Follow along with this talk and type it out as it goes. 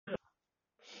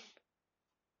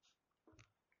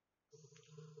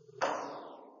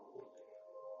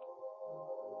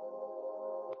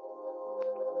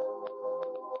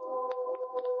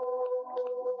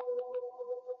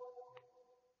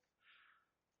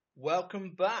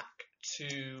Welcome back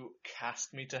to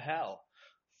Cast Me to Hell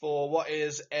for what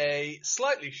is a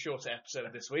slightly shorter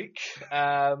episode this week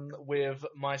with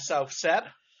myself, Seb.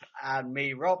 And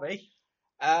me, Robbie.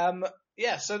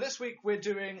 So this week we're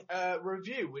doing a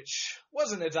review, which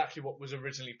wasn't exactly what was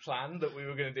originally planned that we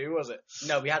were going to do, was it?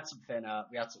 No, we had something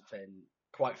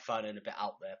quite fun and a bit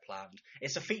out there planned.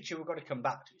 It's a feature we've got to come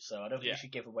back to, so I don't think we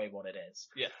should give away what it is.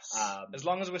 Yes. As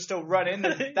long as we're still running,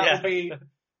 that will be...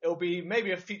 It'll be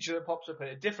maybe a feature that pops up at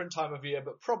a different time of year,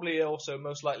 but probably also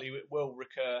most likely it will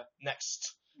recur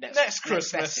next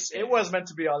Christmas. It was meant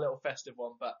to be our little festive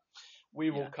one, but we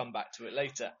will come back to it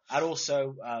later. And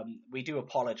also, we do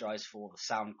apologise for the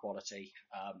sound quality.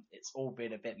 It's all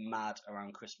been a bit mad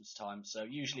around Christmas time, so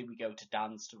usually we go to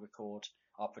Dan's to record,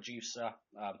 our producer,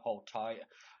 hold tight.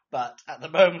 But at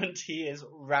the moment, he is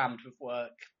rammed with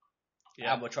work.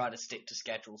 Yeah. And we're trying to stick to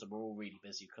schedules, and we're all really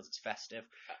busy because it's festive.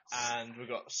 And we've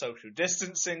got social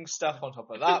distancing stuff on top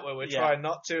of that, where we're trying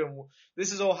not to. And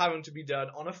this is all having to be done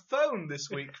on a phone this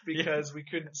week because we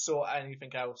couldn't sort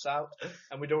anything else out.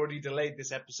 And we'd already delayed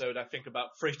this episode, I think,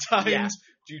 about 3 times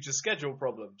due to schedule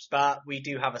problems. But we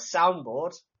do have a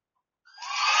soundboard.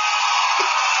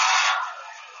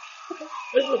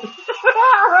 This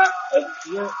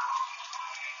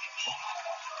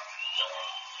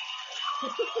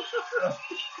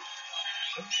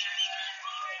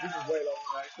is way longer than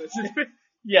I expected.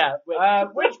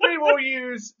 Which we will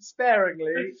use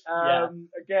sparingly.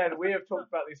 Again, we have talked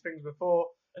about these things before,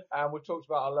 and we've talked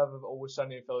about our love of Always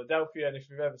Sunny in Philadelphia, and if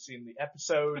you've ever seen the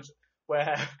episode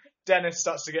where Dennis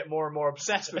starts to get more and more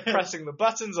obsessed with pressing the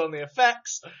buttons on the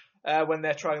effects when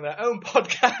they're trying their own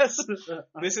podcast,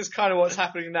 this is kind of what's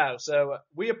happening now. So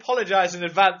we apologise in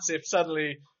advance if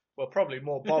suddenly... Well, probably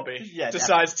more Bobby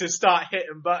decides to start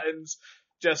hitting buttons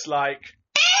just like...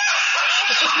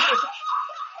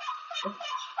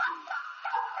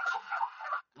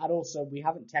 And also, we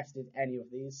haven't tested any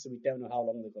of these, so we don't know how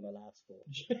long they're going to last for.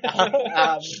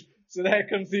 So there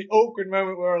comes the awkward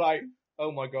moment where we're like,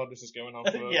 oh my god, this is going on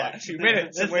for like 2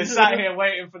 minutes, and we're sat here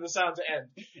waiting for the sound to end.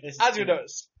 As you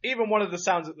notice, even one of the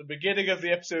sounds at the beginning of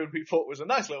the episode we thought was a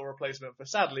nice little replacement for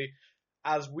sadly,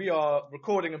 as we are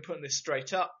recording and putting this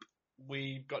straight up,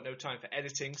 we've got no time for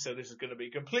editing, so this is going to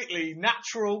be completely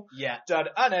natural, done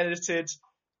unedited,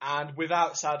 and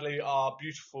without, sadly, our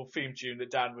beautiful theme tune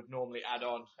that Dan would normally add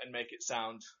on and make it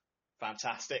sound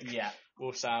fantastic. Yeah.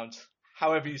 Will sound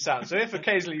however you sound. So if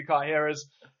occasionally you can't hear us,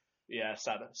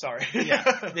 sorry.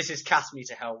 This is Cast Me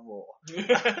to Hell Raw.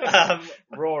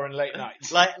 Raw and late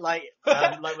night. Like when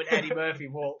Eddie Murphy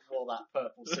wore that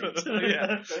purple suit.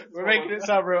 We're making it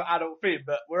sound real adult themed,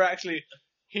 but we're actually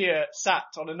here sat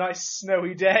on a nice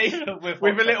snowy day with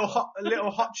a little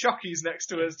hot chockies next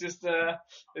to us, just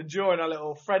enjoying our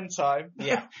little friend time.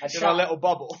 Yeah, in our little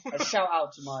bubble. A shout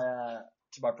out to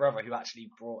my brother who actually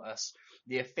brought us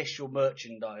the official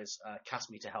merchandise Cast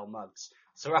Me to Hell mugs.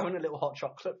 So we're having a little hot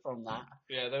chocolate from that.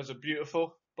 Yeah, those are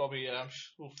beautiful. Bobby,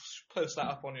 we'll post that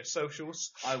up on your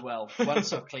socials. I will,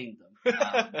 once I've cleaned them.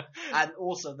 And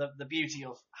also the beauty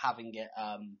of having it,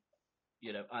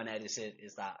 unedited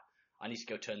is that I need to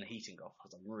go turn the heating off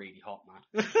because I'm really hot, man.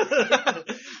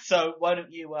 So why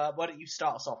don't you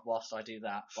start us off whilst I do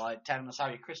that by telling us how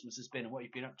your Christmas has been and what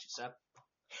you've been up to, Seb?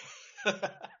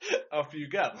 Off you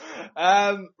go.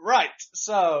 Right,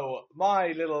 so my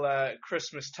little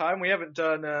Christmas time. We haven't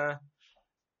done.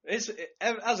 As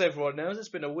everyone knows, it's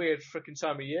been a weird freaking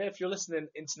time of year. If you're listening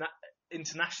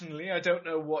internationally, I don't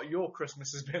know what your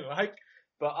Christmas has been like,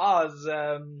 but ours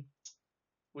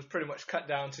was pretty much cut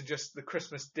down to just the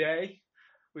Christmas day.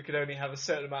 We could only have a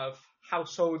certain amount of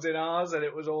households in ours, and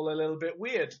it was all a little bit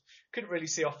weird. Couldn't really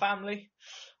see our family.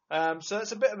 So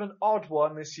it's a bit of an odd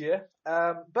one this year.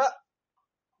 But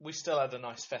we still had a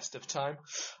nice festive time.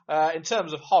 In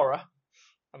terms of horror,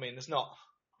 I mean, there's not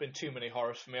been too many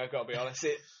horrors for me, I've got to be honest.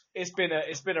 It's been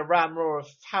a ram roar of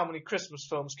how many Christmas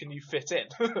films can you fit in?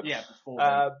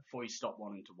 Before you stop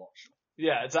wanting to watch them.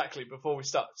 Yeah, exactly. Before we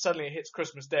start, suddenly it hits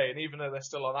Christmas Day, and even though they're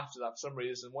still on after that for some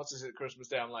reason, once it's at Christmas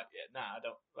Day, I'm like, I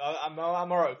don't. I'm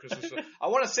alright with Christmas. I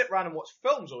want to sit around and watch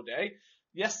films all day.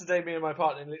 Yesterday, me and my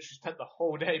partner literally spent the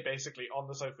whole day basically on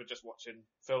the sofa just watching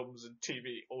films and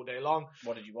TV all day long.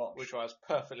 What did you watch? Which I was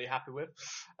perfectly happy with.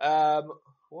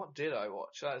 What did I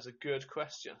watch? That is a good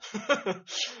question.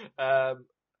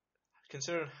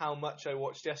 Considering how much I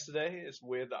watched yesterday, it's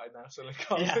weird that I now suddenly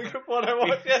can't think of what I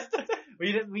watched yesterday.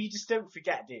 We just don't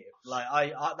forget, do you? Like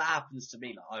I that happens to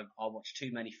me. Like I watch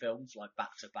too many films like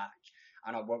back to back,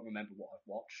 and I won't remember what I've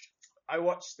watched. I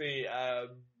watched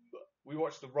we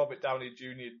watched the Robert Downey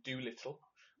Jr. Doolittle,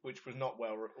 which was not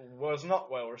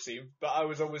well received. But I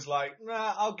was always like,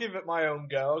 nah, I'll give it my own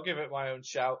go. I'll give it my own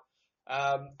shout.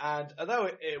 And although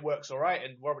it works all right,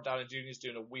 and Robert Downey Jr. is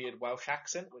doing a weird Welsh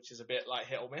accent, which is a bit like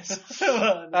hit or miss.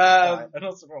 I'm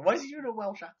not surprised. Why is he doing a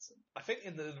Welsh accent? I think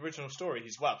in the original story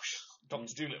he's Welsh,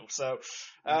 Dr. Dolittle. So,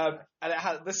 and it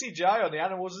had the CGI on the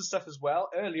animals and stuff as well.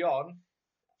 Early on,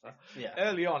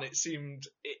 it seemed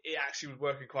it actually was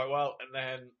working quite well, and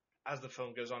then as the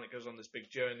film goes on, it goes on this big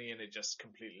journey, and it just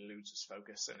completely loses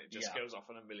focus, and it just goes off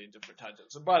on a million different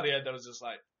tangents. And by the end, I was just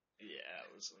like,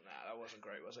 that wasn't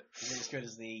great, was it? Is it as good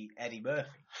as the Eddie Murphy?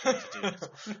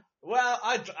 Well,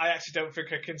 I actually don't think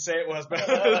I can say it was better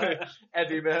than the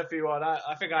Eddie Murphy one.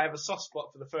 I think I have a soft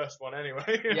spot for the first one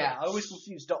anyway. Yeah, I always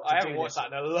confuse Doctor. I haven't watched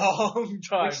that in a long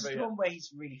time. Which is the one where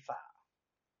he's really fat.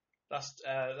 That's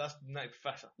Nutty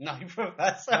Professor. Nutty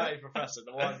Professor. Nutty Professor,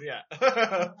 the one,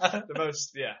 the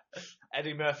most,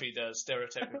 Eddie Murphy does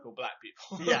stereotypical black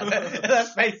people. Yeah,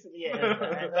 that's basically it.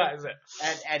 That is it.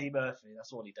 And Eddie Murphy,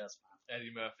 that's all he does, man.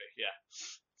 Eddie Murphy, yeah.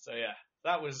 So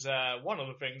that was one of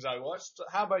the things I watched.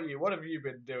 How about you? What have you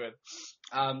been doing?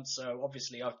 So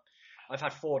obviously I've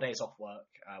had 4 days off work.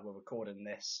 We're recording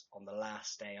this on the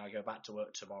last day. I go back to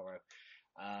work tomorrow.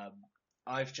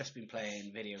 I've just been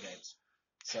playing video games.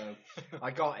 So I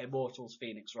got Immortals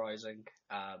Phoenix Rising,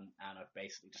 and I've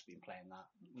basically just been playing that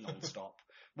non-stop.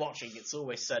 Watching It's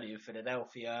Always Sunny in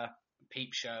Philadelphia,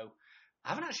 Peep Show. I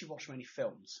haven't actually watched many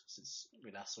films since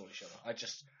we last saw each other.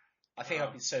 I think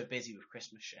I've been so busy with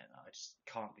Christmas shit that I just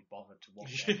can't be bothered to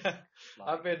watch it.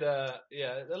 I've been,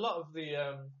 a lot of the,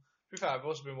 to be fair, I've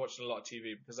also been watching a lot of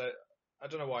TV because I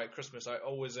don't know why at Christmas I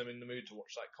always am in the mood to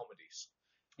watch like comedies.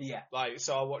 Yeah.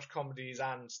 So I watch comedies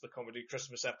and the comedy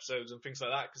Christmas episodes and things like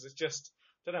that because it's just,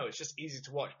 I don't know, it's just easy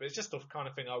to watch, but it's just the kind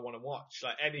of thing I want to watch.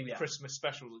 Like any Christmas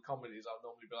specials and comedies, I'll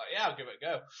normally be like, yeah, I'll give it a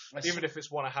go. Even if it's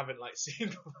one I haven't like seen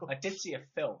before. I did see a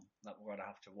film that we're going to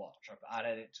have to watch. I've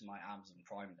added it to my Amazon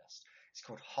Prime list. It's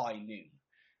called High Noon,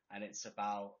 and it's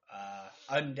about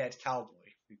undead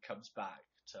cowboy who comes back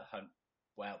to hunt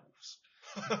werewolves.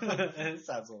 It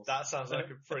sounds awesome. That sounds like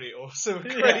a pretty awesome,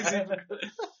 crazy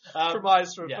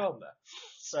premise for a film there.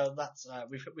 So that's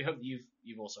we hope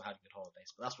you've also had good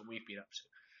holidays, but that's what we've been up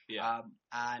to. Yeah.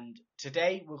 And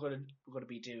today we're gonna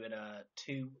be doing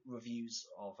 2 reviews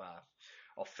of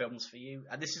films for you,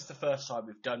 and this is the first time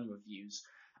we've done reviews.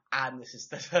 And this is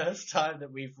the first time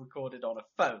that we've recorded on a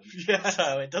phone,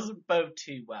 so it doesn't bode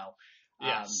too well.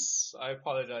 Yes, I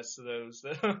apologise to those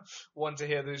that want to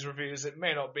hear these reviews. It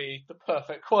may not be the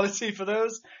perfect quality for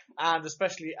those, and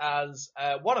especially as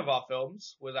one of our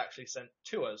films was actually sent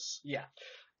to us. Yeah,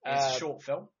 it's a short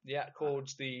film. Yeah, called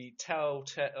The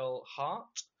Telltale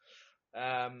Heart.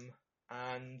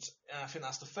 And I think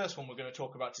that's the first one we're going to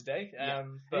talk about today.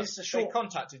 But they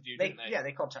contacted you, didn't they? Yeah,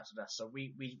 they contacted us. So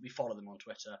we follow them on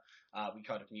Twitter. We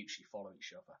kind of mutually follow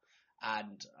each other.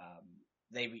 And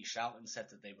they reached out and said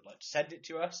that they would like to send it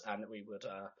to us and that we would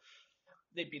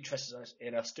they'd be interested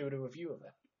in us doing a review of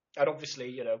it. And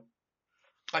obviously,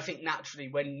 I think naturally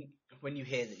when you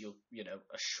hear that you're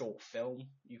a short film,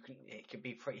 it can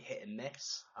be pretty hit and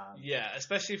miss. Yeah,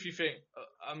 especially if you think.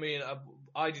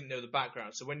 I didn't know the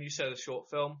background, so when you said a short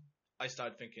film, I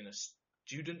started thinking a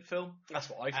student film. That's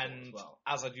what I thought and as well.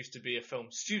 As I used to be a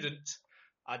film student,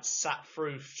 I'd sat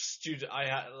through student.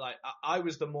 I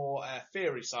was the more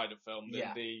theory side of film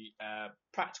than the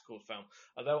practical film.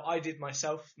 Although I did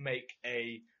myself make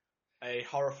a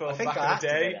horror film back in the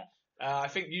day. I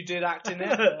think you did act in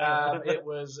it. It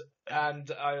was, and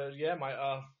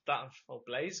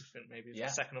Blaze. I think maybe it's the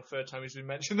second or third time he's been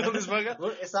mentioned on this podcast.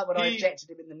 Is that when I injected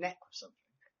him in the neck or something?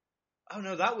 Oh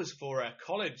no, that was for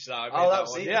college. That I made that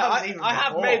one. Yeah, I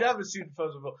have made other student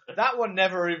films before. That one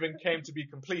never even came to be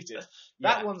completed.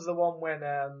 That one's the one when,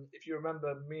 if you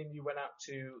remember, me and you went out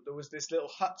to. There was this little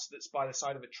hut that's by the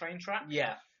side of a train track.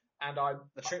 Yeah. And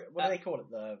what do they call it?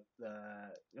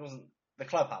 It wasn't. The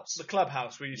clubhouse. The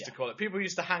clubhouse, we used to call it. People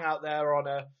used to hang out there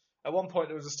at one point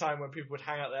there was this time when people would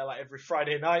hang out there like every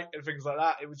Friday night and things like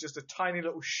that. It was just a tiny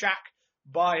little shack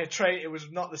by a train. It was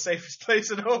not the safest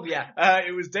place at all. Yeah.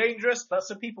 It was dangerous. But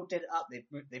some people did it up.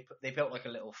 They built like a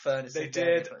little furnace. They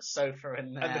did. They put a sofa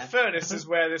in there. And the furnace is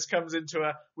where this comes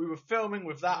into we were filming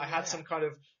with that. I had some kind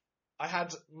of,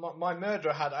 my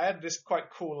murderer I had this quite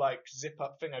cool like zip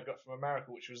up thing I got from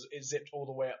America, which was, it zipped all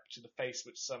the way up to the face,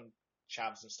 which some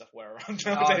chavs and stuff wear around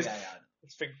nowadays.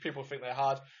 People think they're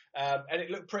hard. And it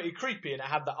looked pretty creepy, and it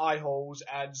had the eye holes,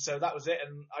 and so that was it.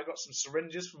 And I got some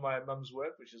syringes from my mum's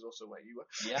work, which is also where you were.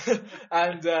 Yeah.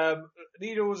 And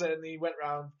needles, and he went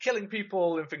around killing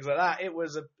people and things like that. It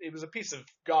was a piece of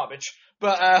garbage.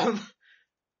 But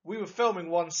we were filming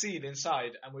one scene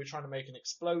inside, and we were trying to make an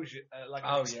explosion,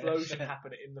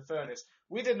 happen in the furnace.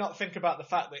 We did not think about the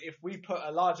fact that if we put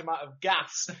a large amount of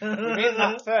gas within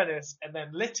that furnace and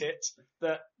then lit it,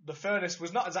 that the furnace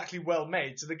was not exactly well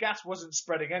made, so the gas wasn't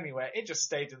spreading anywhere. It just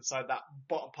stayed inside that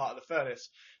bottom part of the furnace.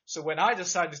 So when I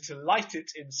decided to light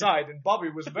it inside, and Bobby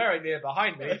was very near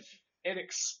behind me, it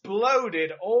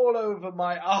exploded all over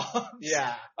my arms.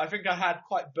 Yeah. I think I had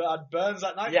quite bad burns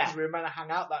that night because we were meant to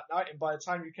hang out that night, and by the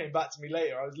time you came back to me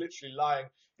later, I was literally lying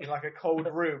in like a cold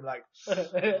room, like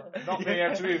not being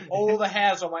able to move. All the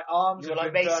hairs on my arms You were had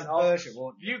like been Mason burnt off. Berger,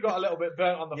 weren't you? You got a little bit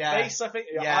burnt on the Yeah. face, I think.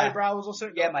 Your Yeah. eyebrows or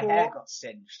something. Yeah, got my caught. hair got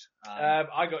singed.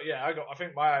 I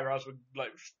think my eyebrows were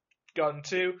like gone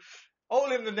too. All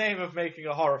in the name of making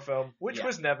a horror film, which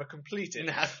was never completed.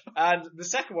 No. And the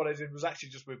second one I did was actually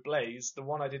just with Blaze, the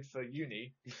one I did for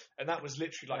uni, and that was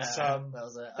literally like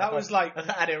that was like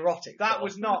an erotic. that film.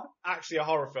 was not actually a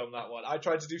horror film. That one I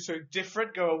tried to do something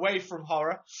different, go away from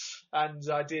horror, and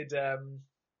I did.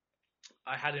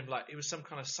 I had him like it was some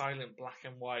kind of silent black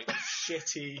and white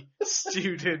shitty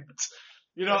student.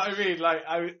 You know what I mean?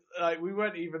 Like we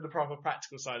weren't even the proper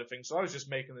practical side of things, so I was just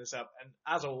making this up. And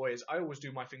as always, I always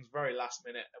do my things very last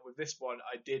minute. And with this one,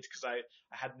 I did because I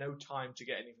had no time to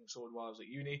get anything sorted while I was at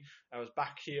uni. I was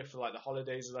back here for like the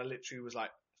holidays, and I literally was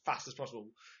like fast as possible.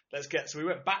 So we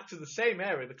went back to the same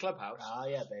area, the clubhouse. Ah,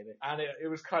 yeah, baby. And it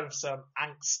was kind of some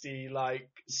angsty, like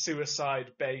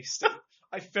suicide based.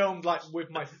 I filmed like with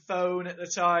my phone at the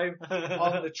time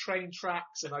on the train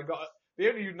tracks, and the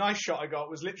only nice shot I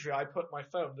got was literally I put my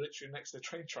phone literally next to the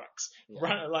train tracks,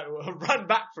 ran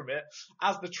back from it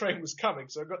as the train was coming.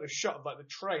 So I got this shot of like the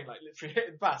train like literally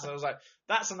hitting past. And I was like,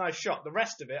 that's a nice shot. The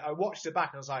rest of it, I watched it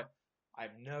back and I was like, I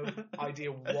have no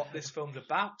idea what this film's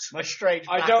about. My strange.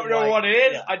 I don't know what it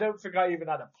is. Yeah. I don't think I even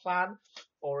had a plan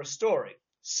or a story.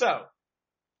 So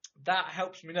that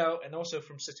helps me know, and also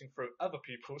from sitting through other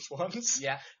people's ones,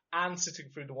 and sitting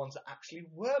through the ones that actually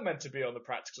were meant to be on the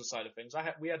practical side of things.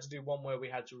 We had to do one where we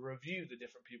had to review the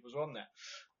different people's on there.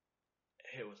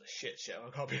 It was a shit show, I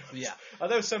can't be honest. Yeah.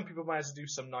 Although some people managed to do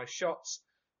some nice shots,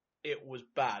 it was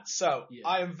bad. So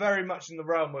I am very much in the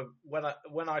realm of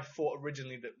when I thought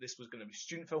originally that this was going to be a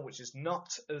student film, which is not,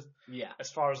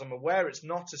 as far as I'm aware, it's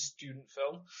not a student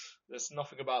film. There's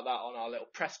nothing about that on our little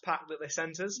press pack that they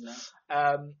sent us. No.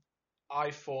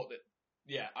 I thought,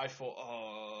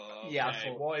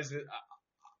 what is it?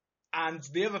 And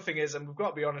the other thing is, and we've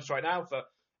got to be honest right now, for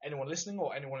anyone listening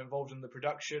or anyone involved in the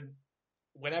production,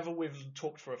 whenever we've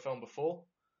talked for a film before,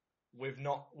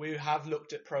 we have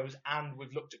looked at pros and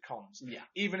we've looked at cons. Yeah.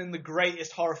 Even in the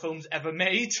greatest horror films ever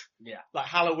made, like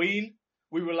Halloween,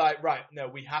 we were like, right, no,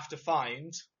 we have to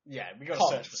find. Yeah, we got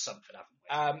to search for something,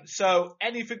 haven't we? So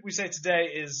anything we say today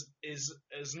is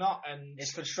not, and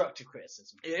it's constructive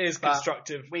criticism. It is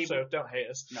constructive, so don't hate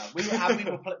us. No, we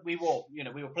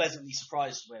were pleasantly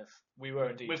surprised with. We were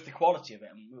indeed with the quality of it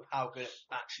and how good it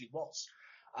actually was.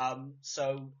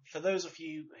 So for those of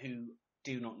you who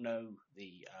do not know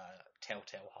the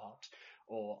Telltale Heart,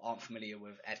 or aren't familiar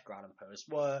with Edgar Allan Poe's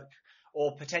work,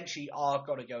 or potentially are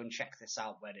going to go and check this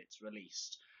out when it's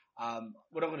released.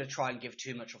 We're not going to try and give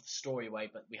too much of the story away,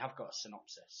 but we have got a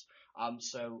synopsis.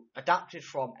 So, adapted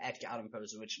from Edgar Allan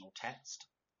Poe's original text,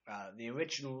 the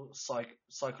original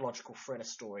psychological thriller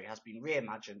story has been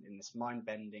reimagined in this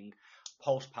mind-bending,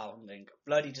 pulse-pounding,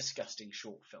 bloody disgusting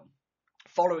short film.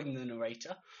 Following the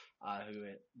narrator,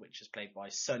 which is played by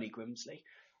Sonny Grimsley,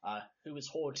 who is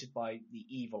haunted by the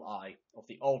evil eye of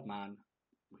the old man,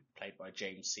 played by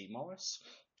James C. Morris,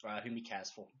 whom he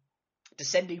cares for.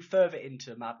 Descending further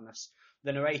into madness,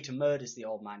 the narrator murders the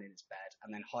old man in his bed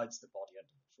and then hides the body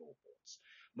under the floorboards.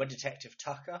 When Detective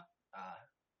Tucker,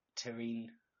 Terran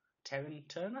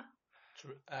Turner?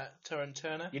 Terran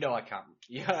Turner? You know I can't.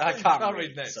 I can't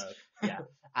read names. So, yeah.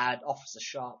 And Officer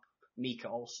Sharp, Mika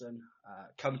Olsen,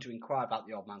 come to inquire about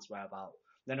the old man's whereabouts.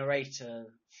 The narrator's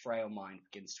frail mind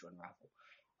begins to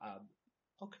unravel.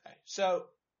 Okay, so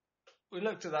we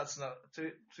looked at that.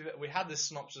 We had this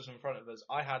synopsis in front of us.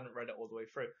 I hadn't read it all the way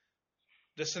through.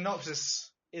 The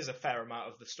synopsis is a fair amount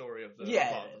of the story of the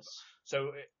plot.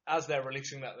 So as they're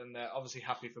releasing that, then they're obviously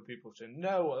happy for people to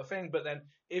know what the thing. But then,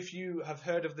 if you have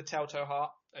heard of the Telltale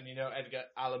Heart and you know Edgar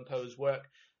Allan Poe's work,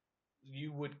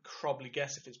 you would probably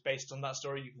guess if it's based on that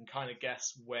story. You can kind of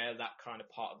guess where that kind of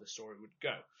part of the story would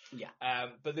go. Yeah.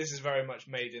 But this is very much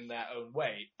made in their own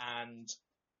way, and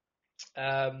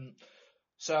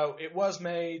so it was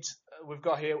made. We've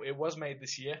got here. It was made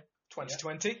this year,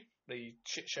 2020, the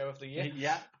shit show of the year.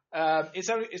 Yeah.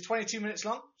 It's 22 minutes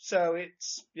long, so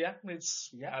it's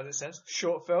as it says,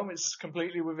 short film. It's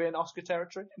completely within Oscar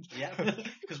territory. Yeah,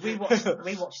 because we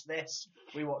watched this,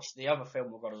 we watched the other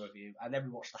film we're going to review, and then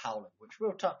we watched The Howling, which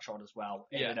we'll touch on as well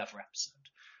in another episode.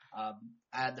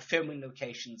 And the filming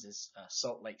locations is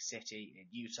Salt Lake City in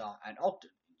Utah and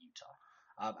Ogden in Utah,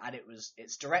 and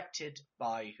it's directed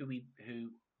by who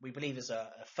we believe is a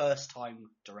first-time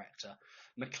director,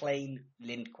 McLean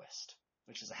Lindquist,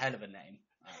 which is a hell of a name.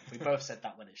 We both said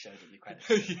that when it showed in the credits.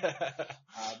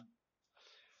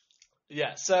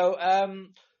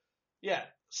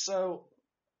 So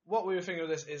what we were thinking of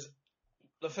this is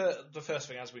the first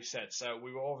thing, as we said. So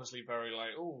we were obviously very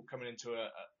like, coming into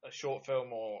a short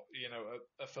film or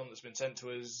a film that's been sent to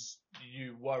us,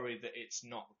 you worry that it's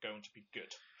not going to be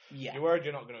good. Yeah. You're worried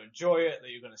you're not going to enjoy it,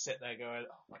 that you're going to sit there going,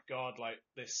 oh my god, like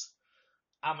this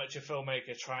amateur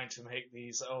filmmaker trying to make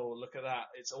these. Oh, look at that!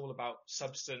 It's all about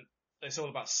substance. It's all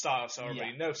about style, so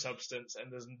really no substance,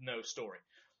 and there's no story.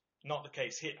 Not the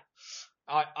case here.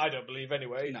 I don't believe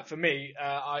anyway. No. For me,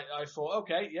 I thought,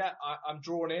 okay, I'm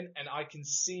drawn in, and I can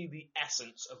see the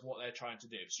essence of what they're trying to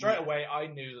do. Straight away, I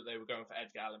knew that they were going for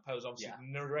Edgar Allan Poe's. Obviously, the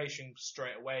narration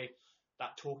straight away,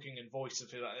 that talking and voice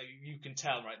of it, you can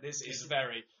tell, right? This is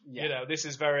very, this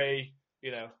is very,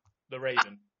 the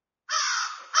Raven.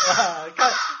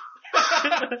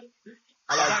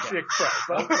 It's actually a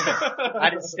crow,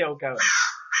 and it's still going.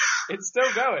 It's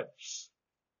still going.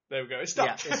 There we go. It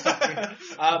stopped. Yeah, it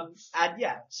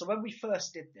stopped. So when we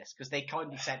first did this, because they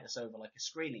kindly sent us over like a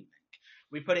screening link,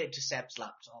 we put it into Seb's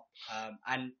laptop,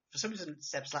 and for some reason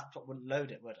Seb's laptop wouldn't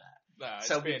load it, would it? No,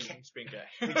 it's been gay.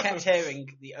 We kept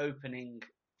hearing the opening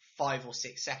 5 or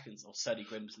 6 seconds of Sonny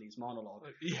Grimsley's monologue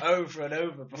over and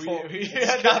over before every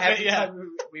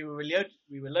time we were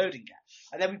loading it,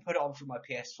 and then we put it on through my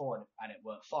PS4 and it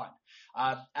worked fine.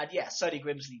 Sonny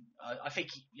Grimsley, I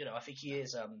think he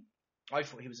is. I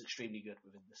thought he was extremely good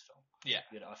within this film. Yeah,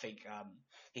 I think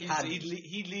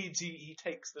he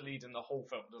takes the lead in the whole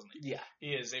film, doesn't he? Yeah,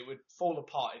 he is. It would fall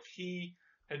apart if he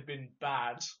had been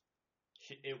bad.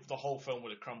 The whole film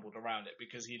would have crumbled around it,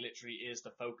 because he literally is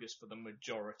the focus for the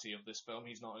majority of this film.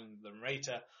 He's not only the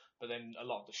narrator, but then a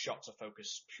lot of the shots are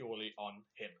focused purely on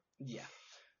him. Yeah.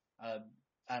 I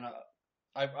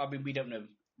mean, we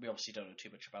obviously don't know too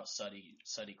much about Sonny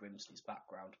Grimsley's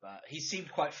background, but he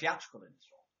seemed quite theatrical in this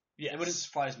role. Yeah. It wouldn't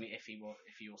surprise me if he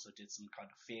also did some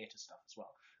kind of theatre stuff as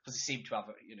well, because he seemed to have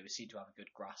a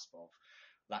good grasp of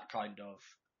that kind of.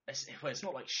 It's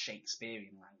not like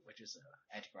Shakespearean language, is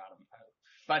Edgar Allan Poe,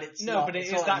 but it's but it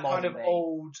is that kind of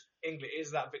old English. It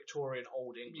is that Victorian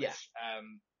old English.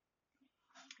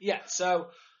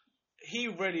 So he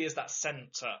really is that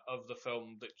centre of the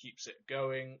film that keeps it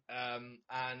going,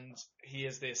 and he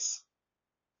is this.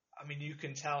 I mean, you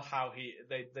can tell how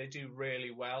they do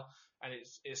really well, and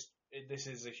this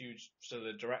is a huge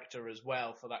the director as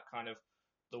well for that kind of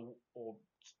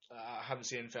I haven't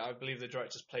seen anything. I believe the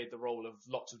director's played the role of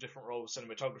lots of different roles,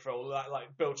 cinematographer, all that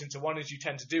like built into one, as you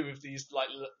tend to do with these like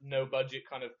no budget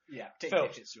kind of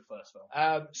films. It's your first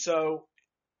film. So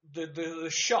the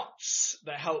shots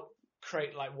that help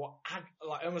create like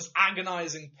almost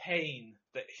agonizing pain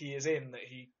that he is in, that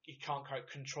he can't quite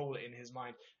control it in his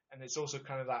mind, and it's also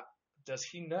kind of that. Does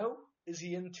he know? Is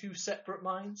he in two separate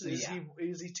minds? Is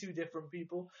he two different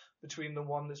people between the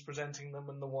one that's presenting them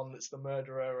and the one that's the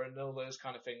murderer, and all those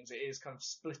kind of things? It is kind of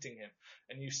splitting him,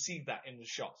 and you see that in the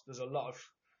shots. There's a lot of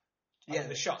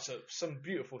the shots are some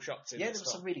beautiful shots. There were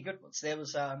some really good ones. There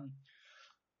was kind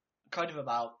of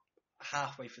about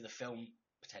halfway through the film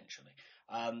potentially.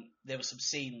 There were some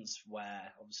scenes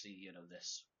where obviously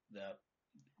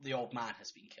the old man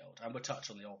has been killed, and we'll touch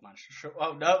on the old man.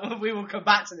 Oh no, we will come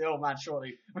back to the old man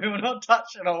shortly. We will not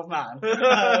touch an old man.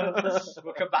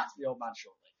 We'll come back to the old man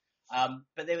shortly.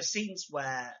 But there were scenes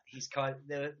where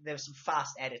there was some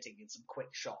fast editing and some quick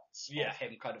shots of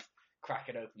him kind of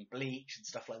cracking open bleach and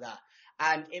stuff like that,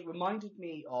 and it reminded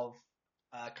me of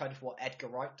kind of what Edgar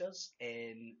Wright does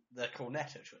in the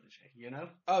Cornetto trilogy.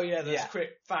 Oh yeah, those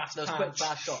quick fast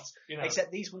shots.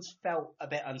 Except these ones felt a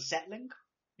bit unsettling.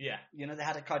 Yeah. They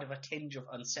had a kind of a tinge of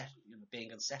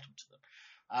being unsettled to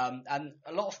them. And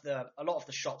a lot of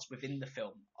the shots within the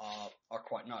film are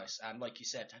quite nice, and like you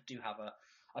said, do have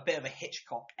a bit of a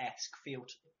Hitchcock-esque feel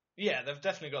to them. Yeah, they've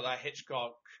definitely got that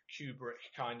Hitchcock, Kubrick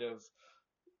kind of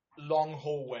long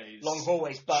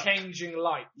hallways, but changing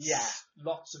lights,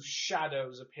 lots of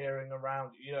shadows appearing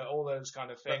around, all those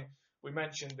kind of things. We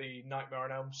mentioned the Nightmare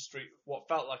on Elm Street, what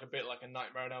felt like a bit like a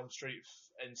Nightmare on Elm Street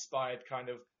inspired kind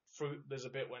of. There's a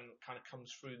bit when it kind of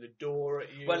comes through the door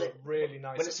at you. Really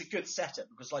nice. Well, it's a good setup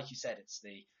because, like you said, it's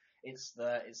the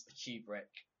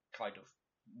Kubrick kind of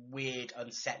weird,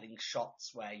 unsettling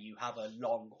shots where you have a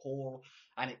long hall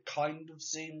and it kind of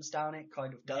zooms down, it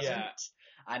kind of doesn't. Yeah.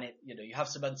 And it, you have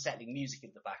some unsettling music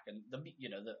in the back, and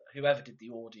whoever did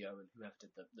the audio and whoever did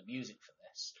the music for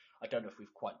this, I don't know if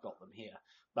we've quite got them here,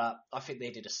 but I think they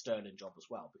did a sterling job as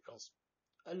well, because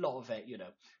a lot of it,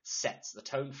 sets the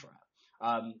tone for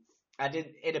it. And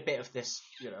in a bit of this,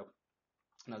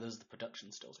 now there's the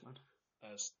production stills, man.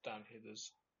 Down here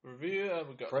there's review,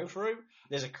 we've got crew.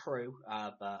 There's a crew,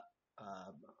 but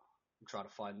I'm trying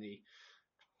to find the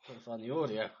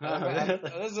audio.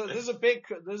 there's a big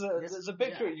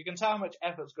crew. You can tell how much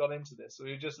effort's gone into this.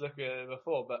 We were just looking at it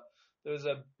before, but there's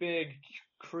a big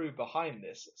crew behind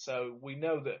this, so we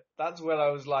know that's where I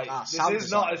was like, this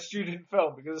is not a student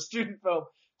film, because a student film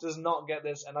does not get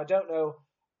this. And I don't know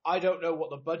what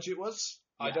the budget was.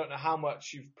 Yeah. I don't know how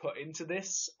much you've put into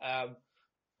this,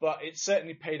 but it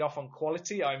certainly paid off on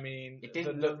quality. I mean, it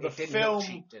didn't look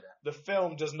cheap, did it? The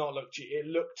film does not look cheap. It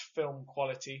looked film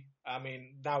quality. I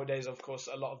mean, nowadays, of course,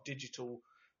 a lot of digital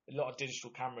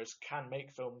cameras can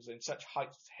make films in such high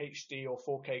HD or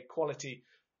 4K quality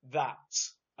that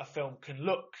a film can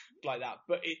look like that.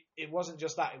 But it wasn't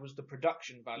just that. It was the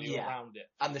production value around it.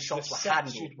 And the shots were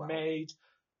handled well. Made,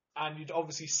 and you'd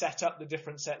obviously set up the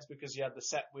different sets, because you had the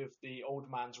set with the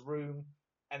old man's room.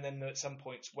 And then at some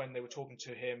points when they were talking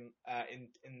to him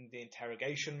in the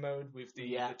interrogation mode with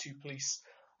the two police,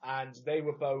 and they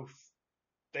both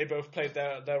played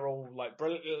their role like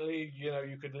brilliantly.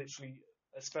 You could literally,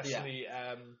 especially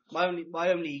my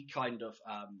only kind of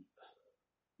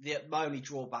my only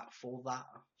drawback for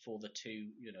the two,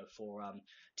 for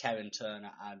Taryn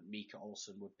Turner and Mika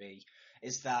Olsen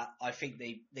is that I think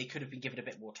they could have been given a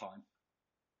bit more time.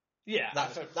 Yeah,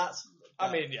 that's.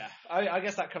 I mean, yeah, I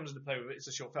guess that comes into play with it. It's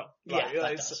a short film. Right?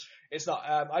 Yeah, it's not.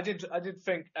 I did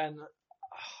think, and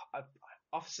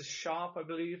Officer Sharp, I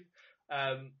believe,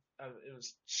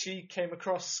 she came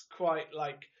across quite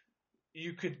like,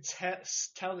 you could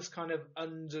tell this kind of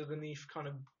underneath kind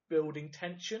of building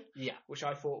tension. Yeah, which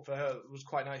I thought for her was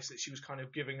quite nice, that she was kind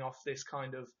of giving off this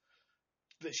kind of,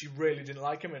 that she really didn't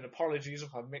like him, and apologies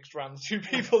if I've mixed around the two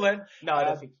people then. No, I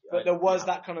don't think. But there was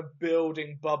that kind of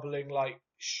building, bubbling, like,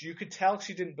 you could tell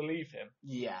she didn't believe him.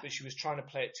 Yeah. But she was trying to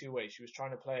play it two ways. She was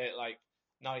trying to play it, like,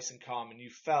 nice and calm, and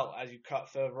you felt, as you cut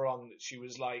further on, that she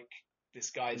was like, this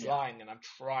guy's lying, and I'm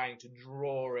trying to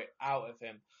draw it out of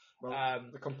him. Well,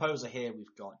 the composer here,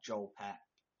 we've got Joel Pack,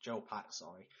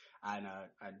 and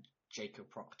Jacob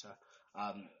Proctor,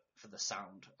 for the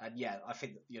sound. And yeah, I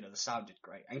think the sound did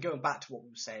great. And going back to what we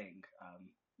were saying,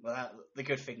 the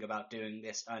good thing about doing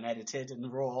this unedited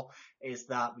and raw is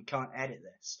that we can't edit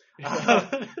this.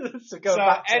 So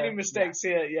back to, any mistakes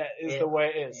here, is the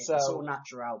way it is. It's all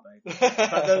natural, baby.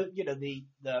 But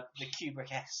the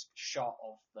Kubrick-esque shot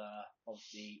of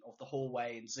the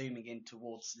hallway and zooming in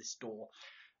towards this door,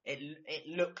 it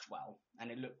looked well, and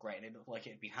it looked great, and it looked like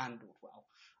it had been handled well.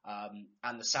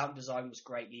 And the sound design was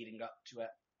great leading up to it.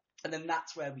 And then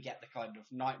that's where we get the kind of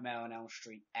Nightmare on Elm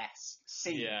Street-esque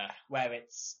scene, where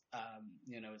it's,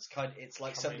 it's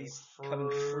like somebody's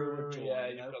coming through a door. Yeah,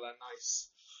 you've got that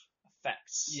nice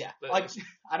effects. Yeah,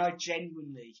 I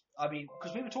genuinely,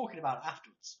 because we were talking about it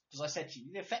afterwards, because I said to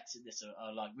you, the effects in this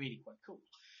are like really quite cool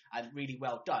and really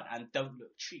well done, and don't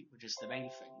look cheap, which is the main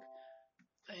thing.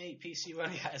 Hey, PC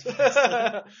only has.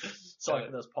 Sorry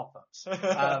for those pop-ups.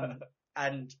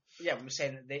 And yeah, we were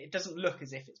saying that it doesn't look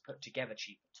as if it's put together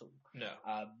cheap at all. No.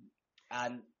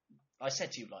 And I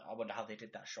said to you, like, I wonder how they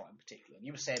did that shot in particular. And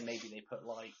you were saying maybe they put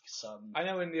like some. I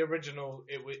know in the original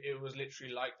it was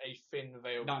literally like a thin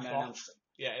veil cloth.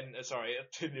 Yeah, in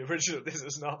the original, this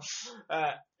is not.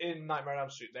 In Nightmare on Elm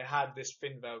Street, they had this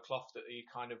thin veil cloth that he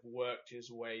kind of worked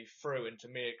his way through, and to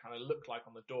me it kind of looked like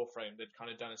on the door frame they'd kind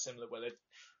of done a similar, where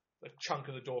the chunk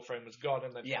of the door frame was gone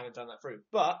and they'd kind of done that through.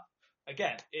 But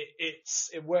again,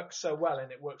 it works so well,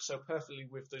 and it works so perfectly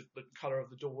with the colour of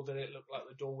the door, that it looked like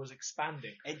the door was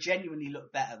expanding. It genuinely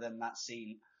looked better than that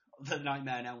scene, the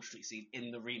Nightmare on Elm Street scene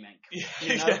in the remake.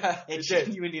 It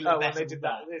genuinely looked better. When they did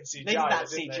that. They did that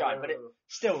CGI, but it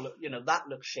still, that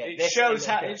looks shit. It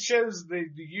shows the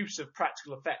use of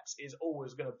practical effects is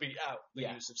always going to beat out the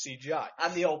use of CGI.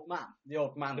 And the old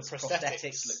man's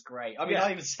prosthetics look great. I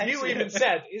mean, you even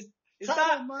said, is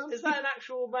that an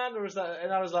actual man, or is that?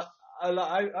 And I was like,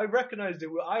 I recognised it.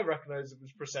 I recognised it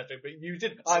was prosthetic, but you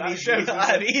didn't. So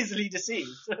I'm easily deceived.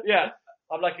 Yeah,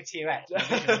 I'm like a T-Rex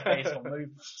based on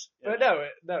movement. But no,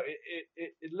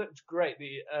 it looked great.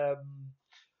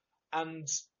 And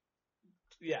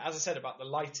yeah, as I said about the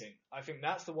lighting, I think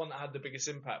that's the one that had the biggest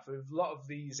impact. For a lot of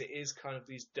these, it is kind of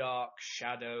these dark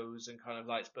shadows and kind of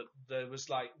lights. But there was,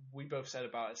 like we both said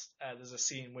about it, there's a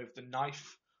scene with the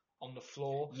knife on the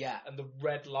floor. Yeah. And the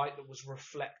red light that was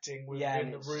reflecting Yeah,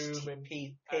 within and the room and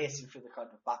piercing through the kind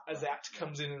of background. as the actor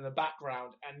comes in the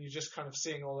background, and you're just kind of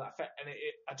seeing all that effect, and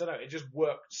I don't know, it just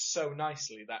worked so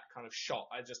nicely, that kind of shot.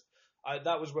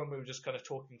 That was when we were just kind of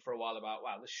talking for a while about,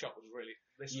 wow, this shot was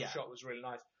really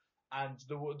nice. And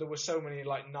there were so many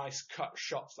like nice cut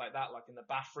shots like that, like in the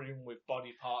bathroom with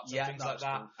body parts and things like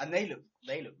that. Cool. And they look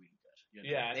really good. You know?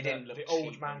 Yeah, they didn't look the cheap,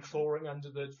 old man clawing under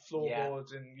the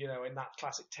floorboards, and in that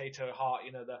classic Tato Heart,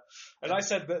 And I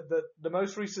said that the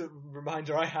most recent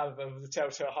reminder I have of the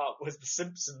Tato Heart was The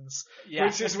Simpsons,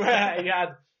 which is where he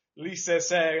had Lisa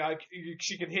saying,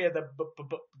 she could hear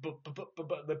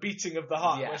the beating of the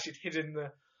heart where she'd hidden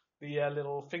the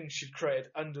little thing she'd created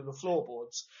under the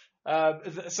floorboards.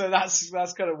 So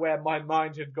that's kind of where my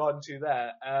mind had gone to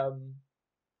there.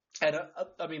 And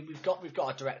I mean, we've got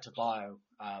a director bio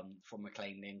from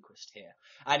McLean Lindquist here,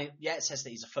 and it says that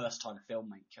he's a first-time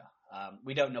filmmaker.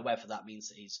 We don't know whether that means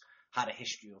that he's had a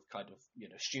history of kind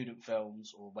of student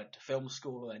films or went to film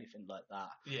school or anything like that.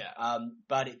 Yeah.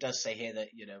 But it does say here that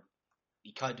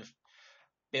he kind of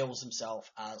bills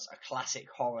himself as a classic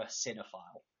horror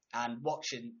cinephile. And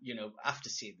watching, after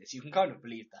seeing this, you can kind of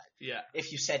believe that. Yeah.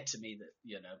 If you said to me that,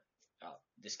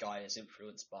 this guy is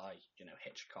influenced by,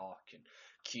 Hitchcock and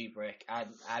Kubrick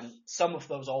and some of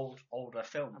those older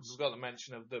films. I've got the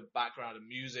mention of the background of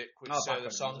music, which the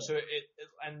song. So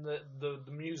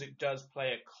the music does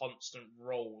play a constant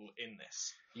role in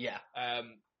this. Yeah.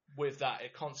 With that, a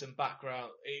constant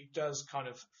background, it does kind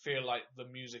of feel like the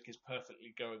music is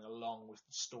perfectly going along with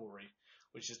the story,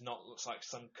 which looks like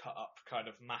some cut up kind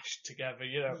of mashed together,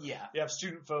 Yeah. You have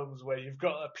student films where you've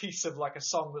got a piece of like a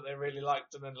song that they really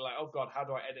liked, and then they're like, oh god, how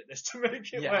do I edit this to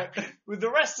make it work with the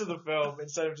rest of the film,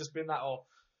 instead of just being that,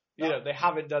 they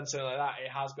haven't done something like that.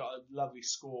 It has got a lovely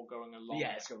score going along.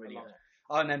 Yeah, it's got really good.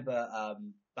 I remember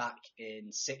back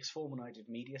in sixth form when I did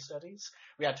media studies,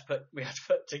 we had to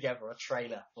put together a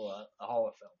trailer for a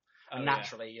horror film. And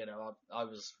naturally, I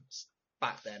was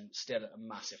back then still a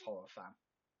massive horror fan.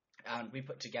 And we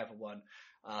put together one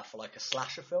for like a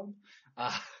slasher film.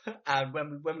 And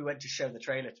when we went to show the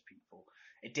trailer to people,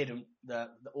 it didn't. The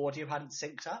audio hadn't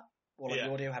synced up, or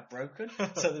the audio had broken,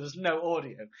 so there was no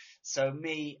audio. So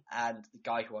me and the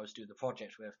guy who I was doing the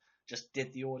project with just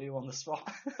did the audio on the spot.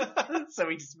 So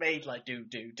we just made like do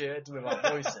it with our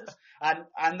voices,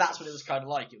 and that's what it was kind of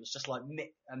like. It was just like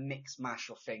a mix mash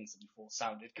of things that we thought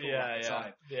sounded cool at the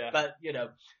time. Yeah. But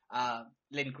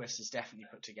Lindquist has definitely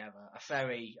put together a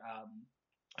very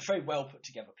well put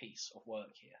together piece of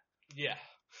work here. Yeah,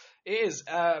 it is.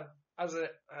 As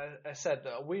I said,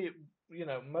 we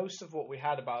most of what we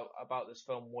had about this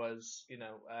film was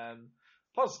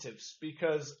positives,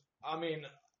 because I mean,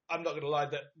 I'm not going to lie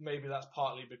that maybe that's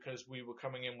partly because we were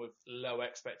coming in with low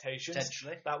expectations.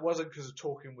 Potentially. That wasn't because of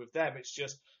talking with them. It's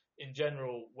just, in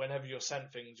general, whenever you're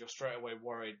sent things, you're straight away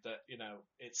worried that,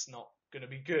 it's not going to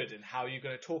be good, and how you're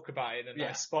going to talk about it in a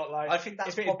nice spotlight. I think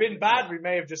that's if it had been bad, we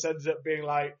may have just ended up being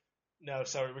like, no,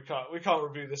 sorry, we can't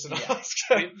review this in a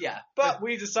But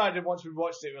we decided once we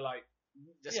watched it, we're like,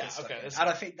 and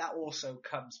I think that also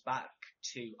comes back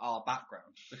to our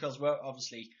background, because we're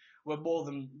more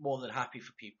than happy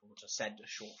for people to send us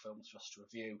short films for us to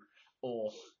review,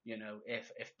 or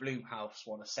if Blumhouse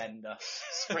want to send us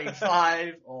Scream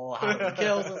 5 or Halloween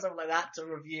Kills or something like that to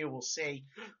review, we'll see.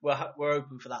 We're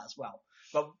open for that as well.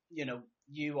 But you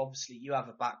have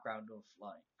a background of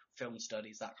like film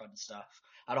studies, that kind of stuff,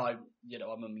 and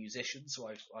I'm a musician, so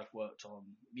I've worked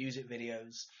on music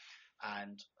videos,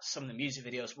 and some of the music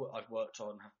videos I've worked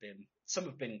on have been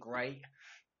great,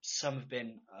 some have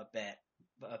been a bit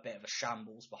of a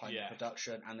shambles behind the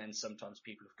production, and then sometimes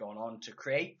people have gone on to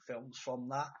create films from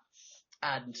that.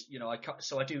 And I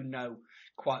do know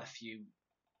quite a few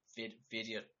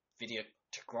videographies.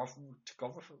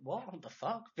 What the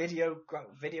fuck?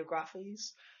 Videographers.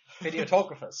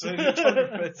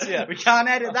 Yeah, we can't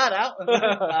edit that out.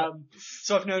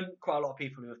 So I've known quite a lot of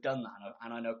people who have done that,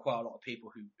 and I know quite a lot of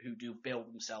people who do bill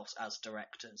themselves as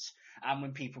directors. And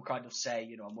when people kind of say,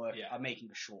 I'm making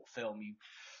a short film,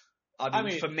 I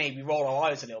mean, for me, we roll our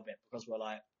eyes a little bit, because we're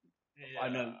like, I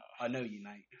know you,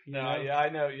 mate. I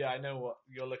know what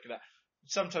you're looking at.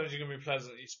 Sometimes you're going to be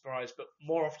pleasantly surprised, but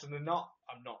more often than not,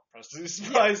 I'm not pleasantly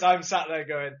surprised. I'm sat there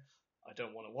going, I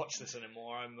don't want to watch this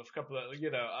anymore. I'm a couple of,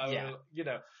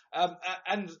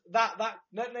 and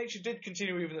that nature did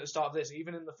continue even at the start of this.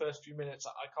 Even in the first few minutes,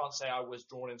 I can't say I was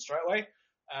drawn in straight away.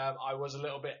 I was a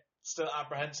little bit still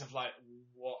apprehensive, like,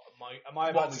 what am I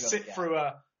about to sit through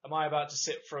a am I about to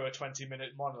sit through a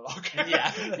 20-minute monologue?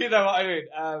 Yeah. You know what I mean?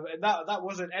 And that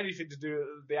wasn't anything to do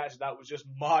with the acting. That was just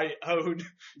my own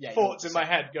thoughts in my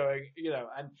head going, you know,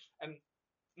 and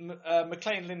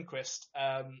McLean Lindquist,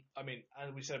 I mean,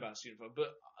 and we said about student film, but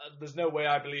there's no way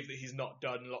I believe that he's not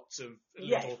done lots of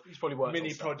little he's probably worked mini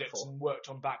on stuff projects before. and worked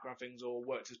on background things or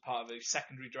worked as part of a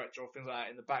secondary director or things like that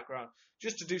in the background,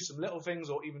 just to do some little things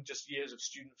or even just years of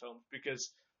student films,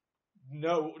 because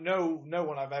no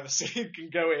one I've ever seen can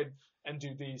go in and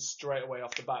do these straight away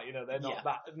off the bat. You know, they're not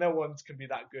that. No one can be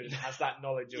that good and has that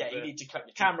knowledge of you need to cut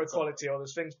your camera teeth quality or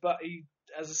those things. But he,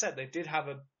 as I said, they did have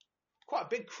quite a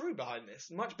big crew behind this,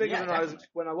 much bigger than definitely.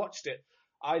 when I watched it.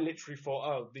 I literally thought,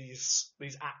 oh, these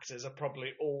actors are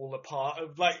probably all a part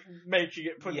of like making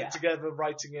it, putting it together,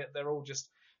 writing it. They're all just,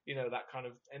 you know, that kind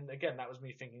of. And again, that was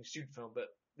me thinking student film, but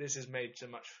this is made to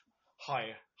much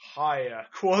higher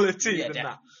quality than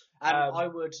that. And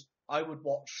I would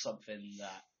watch something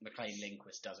that McLean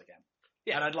Lindquist does again.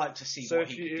 Yeah, and I'd like to see what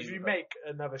he could do. So if you make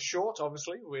another short,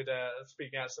 obviously, we'd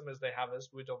speaking out some as they have us,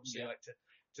 we'd obviously like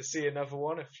to see another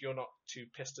one if you're not too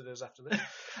pissed at us after this.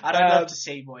 And I'd love to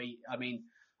see what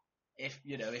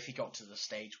if he got to the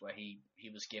stage where he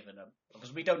was given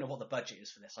because we don't know what the budget is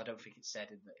for this. I don't think it's said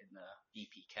in the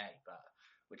EPK, but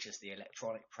which is the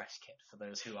electronic press kit for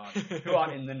those who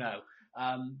aren't in the know.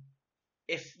 I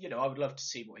would love to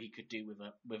see what he could do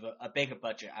with a bigger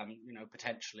budget and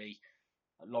potentially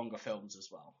longer films as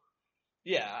well.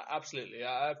 Yeah, absolutely.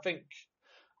 I think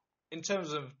in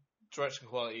terms of direction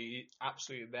quality,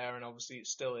 absolutely there, and obviously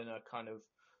it's still in a kind of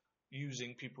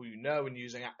using people and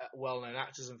using well-known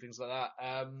actors and things like that.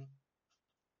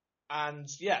 And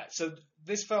yeah, so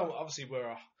this film, obviously we're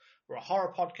a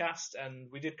horror podcast, and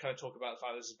we did kind of talk about the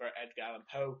fact this is very Edgar Allan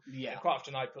Poe. Yeah. And quite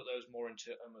often I put those more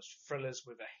into almost thrillers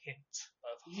with a hint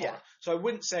of horror. Yeah. So I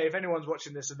wouldn't say if anyone's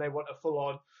watching this and they want a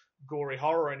full-on gory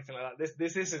horror or anything like that,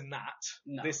 this isn't that.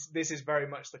 No. This is very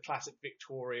much the classic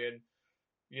Victorian,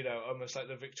 almost like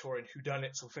the Victorian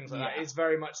whodunits or things like that. It's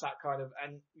very much that kind of,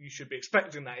 and you should be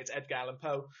expecting that. It's Edgar Allan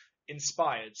Poe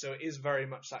inspired, so it is very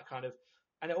much that kind of.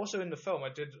 And it also in the film,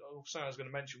 something I was going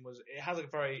to mention was it has a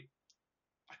very.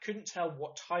 I couldn't tell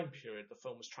what time period the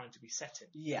film was trying to be set in.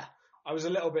 Yeah. I was a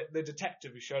little bit. The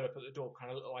detective who showed up at the door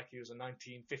kind of looked like he was a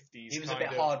 1950s. He was a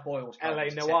bit hard-boiled. LA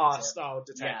noir style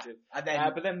detective. Yeah. And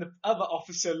then, but then the other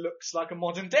officer looks like a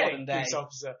modern day police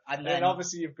officer. And then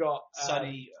obviously you've got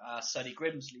Sonny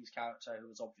Grimsley's character, who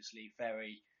was obviously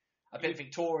a bit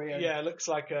Victorian. Yeah, looks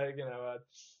like I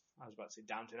was about to say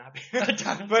Downton Abbey,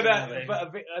 but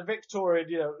a Victorian,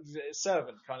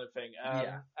 servant kind of thing.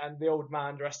 And the old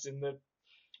man dressed in the.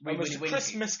 Almost a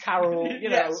Christmas Carol,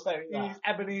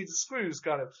 Ebenezer Scrooge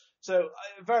kind of. So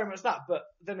very much that. But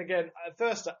then again, at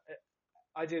first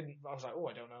I was like,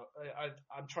 I don't know.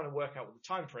 I'm trying to work out what the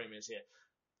time frame is here.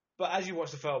 But as you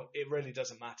watch the film, it really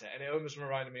doesn't matter, and it almost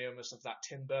reminded me of that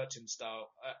Tim Burton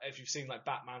style. If you've seen like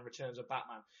Batman Returns of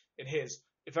Batman, in his,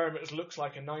 it very much looks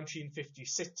like a 1950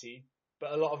 city,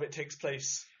 but a lot of it takes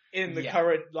place in the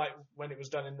current, like when it was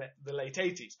done in the late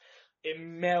 80s. It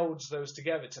melds those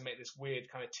together to make this weird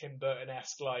kind of Tim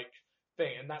Burton-esque like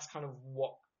thing, and that's kind of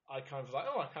what I kind of like.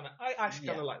 I actually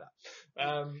kind of like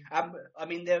that. I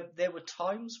mean, there were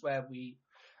times where we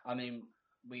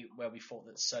thought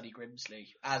that Sonny Grimsley,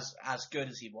 as good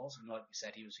as he was, and like you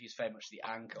said, he's very much the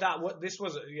anchor. This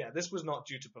was not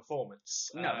due to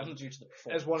performance. No, it wasn't due to the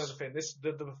performance. As one of the things,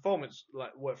 the performance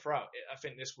worked throughout. I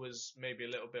think this was maybe a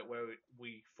little bit where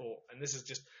we thought, and this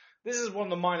is one of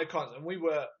the minor cons, and we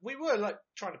were like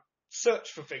trying to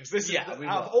search for things. Out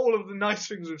of all of the nice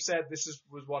things we've said,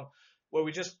 was one where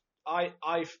we just, I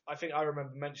think I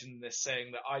remember mentioning this,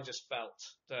 saying that I just felt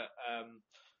that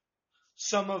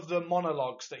some of the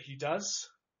monologues that he does,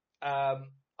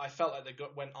 I felt like they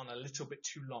went on a little bit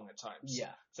too long at times.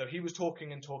 Yeah. So he was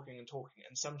talking and talking and talking,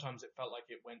 and sometimes it felt like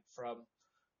it went from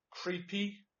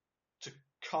creepy to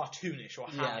cartoonish or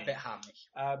hammy. Yeah, a bit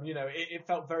hammy. It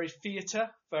felt very theatre,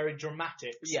 very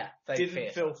dramatic. Yeah,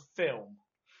 didn't feel film.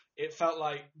 It felt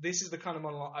like this is the kind of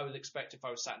monologue I would expect if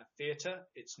I was sat in a theatre.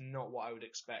 It's not what I would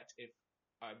expect if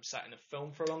I'm sat in a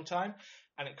film for a long time.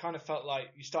 And it kind of felt like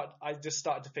I just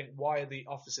started to think, why are the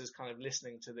officers kind of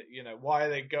listening to why are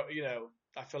they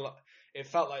I feel like it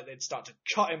felt like they'd start to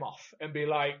cut him off and be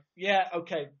like, yeah,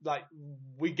 okay, like,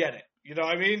 we get it. You know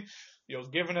what I mean? You're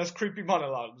giving us creepy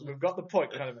monologues. We've got the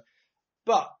point, kind of.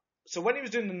 But, so when he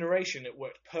was doing the narration, it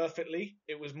worked perfectly.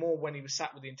 It was more when he was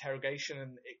sat with the interrogation,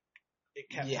 and it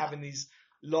kept having these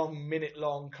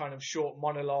minute-long kind of short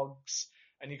monologues,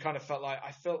 and you kind of felt like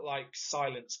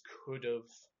silence could have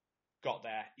got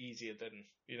there easier than,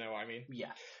 you know what I mean?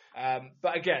 Yeah.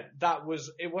 But again,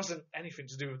 it wasn't anything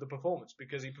to do with the performance,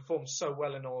 because he performed so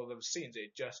well in all of those scenes.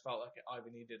 It just felt like it either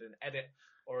needed an edit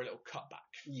or a little cutback.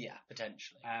 Yeah,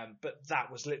 potentially. But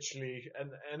that was literally,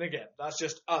 and again, that's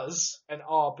just us and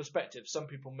our perspective. Some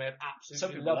people may have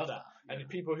absolutely loved that. Yeah. And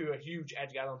people who are huge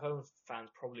Edgar Allan Poe fans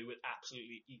probably would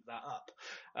absolutely eat that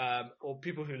up. Or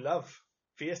people who love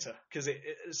theatre, because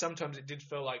sometimes it did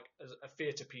feel like a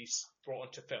theatre piece brought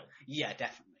onto film. Yeah,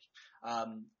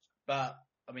 definitely. But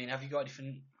I mean, have you got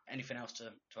anything else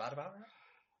to add about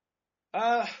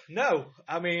it? No.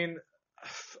 I mean,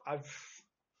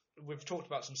 we've talked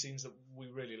about some scenes that we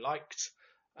really liked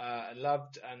and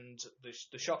loved, and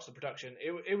the shots, the production.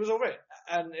 It was alright,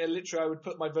 and literally I would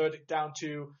put my verdict down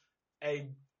to a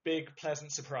big,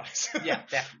 pleasant surprise. Yeah,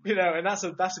 definitely. You know, and that's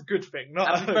a good thing.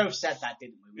 And we both said that,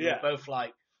 didn't we? We Yeah. were both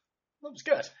like, well, it was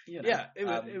good. You know? Yeah,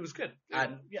 it was good.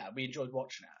 And yeah, we enjoyed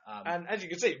watching it. And as you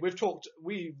can see, this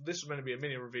was meant to be a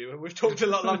mini review, and we've talked a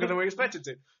lot longer than we expected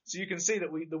to. So you can see that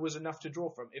there was enough to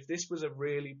draw from. If this was a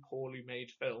really poorly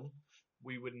made film,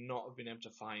 we would not have been able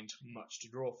to find much to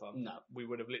draw from. No. We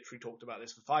would have literally talked about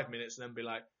this for 5 minutes and then be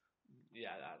like, yeah,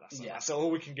 that's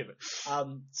all we can give it.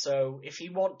 So if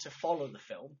you want to follow the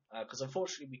film, because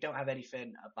unfortunately we don't have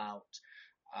anything about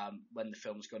when the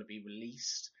film's going to be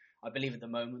released. I believe at the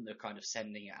moment they're kind of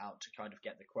sending it out to kind of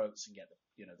get the quotes and get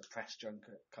the press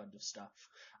junket kind of stuff.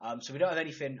 So we don't have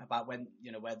anything about when,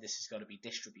 where this is going to be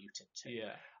distributed to.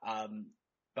 Yeah.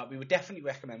 But we would definitely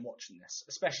recommend watching this,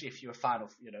 especially if you're a fan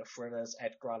of, thrillers,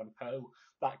 Edgar Allan Poe,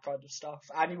 that kind of stuff.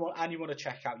 And you want to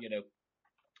check out,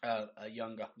 a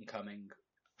young up and coming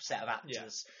set of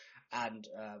actors and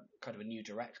kind of a new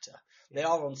director. They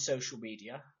are on social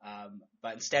media,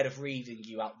 but instead of reading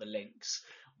you out the links,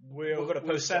 we're going to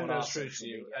post send it on those our through to social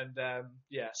you. media.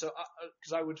 And so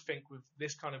because I would think with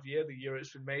this kind of year, the year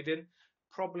it's been made in,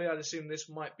 probably I'd assume this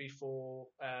might be for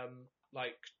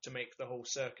like to make the whole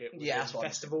circuit with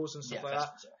festivals and stuff like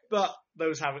that. But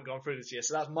those haven't gone through this year,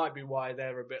 so that might be why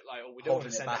they're a bit like, we don't want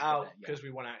to send it out because we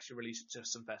want to actually release it to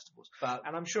some festivals.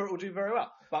 And I'm sure it will do very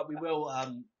well. But we will,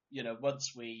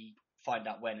 once we find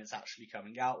out when it's actually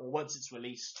coming out, or once it's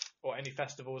released, or any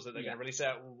festivals that they're going to release it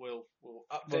at, we'll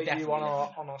update you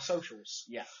on our socials.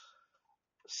 Yeah.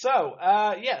 So,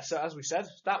 so as we said,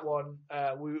 that one,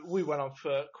 we went on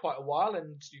for quite a while,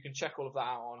 and you can check all of that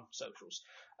out on socials.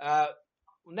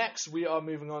 Next, we are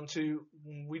moving on to,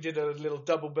 we did a little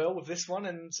double bill with this one,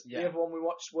 and the other one we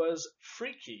watched was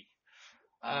Freaky.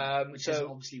 Which is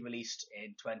obviously released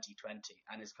in 2020,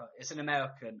 and it's an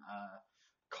American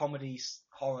comedy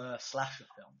horror slasher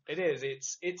film. It is.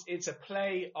 It's a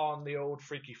play on the old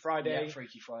Freaky Friday. Yeah,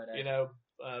 Freaky Friday.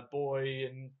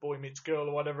 Boy meets girl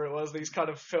or whatever it was. These kind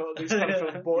of films.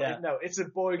 No, it's a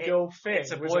boy-girl thing.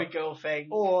 It's a boy-girl thing.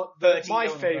 Or my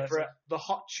favourite, The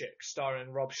Hot Chick,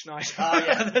 starring Rob Schneider. Oh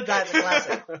yeah, that's a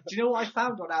classic. Do you know what I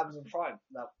found on Amazon Prime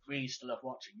that we used to love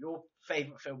watching? Your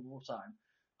favourite film of all time?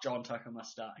 John Tucker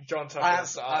Must Die. John Tucker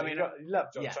Must Die. I mean, you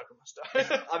love John Tucker Must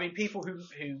Die. I mean, people who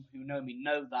know me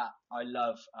know that I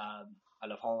love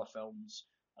horror films.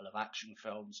 I love action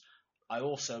films. I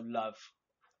also love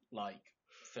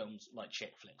films like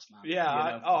chick flicks, man. Yeah,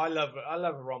 I love it. I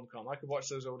love a rom-com. I could watch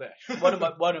those all day.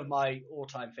 one of my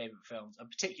all-time favorite films, and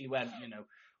particularly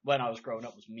when I was growing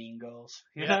up, was Mean Girls.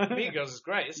 Mean Girls is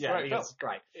great. It's great. Mean Girls is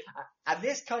great. And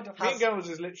this kind of Mean Girls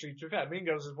is literally, to be fair, Mean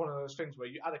Girls is one of those things where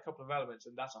you add a couple of elements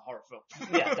and that's a horror film.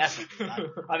 Yeah, definitely.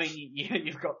 I mean,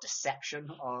 you've got deception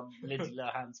on Lindsay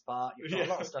Lohan's part. You've got a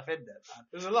lot of stuff in there, man.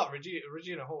 There's a lot.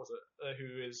 Regina Hall,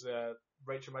 who is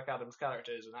Rachel McAdams'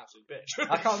 character, is an absolute bitch.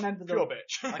 I can't remember pure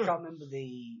bitch. I can't remember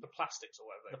the plastics or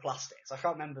whatever. The plastics. I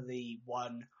can't remember the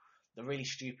really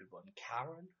stupid one.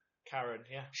 Karen,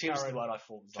 yeah. She was the one I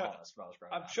thought was the hardest when I was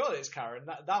growing up. I'm sure it's Karen.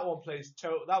 That one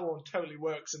that one totally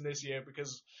works in this year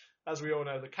because, as we all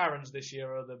know, the Karens this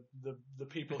year are the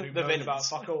people who know about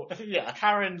fuck all. Yeah.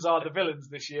 Karens are the villains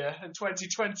this year. In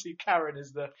 2020, Karen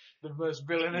is the most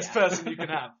villainous person you can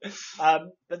have.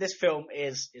 But this film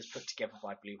is put together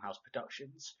by Blumhouse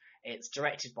Productions. It's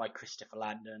directed by Christopher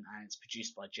Landon and it's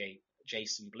produced by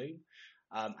Jason Blum.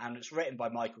 And it's written by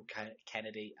Michael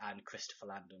Kennedy and Christopher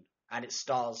Landon. And it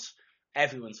stars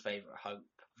everyone's favourite hope,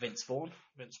 Vince Vaughn.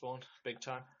 Vince Vaughn, big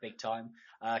time.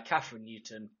 Catherine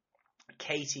Newton,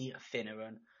 Katie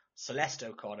Finneran, Celeste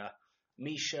O'Connor,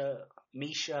 Misha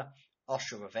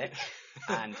Osherovic,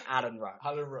 and Alan Ruck.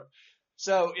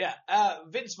 So,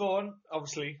 Vince Vaughn,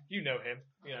 obviously, you know him.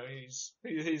 You know,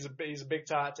 he's a big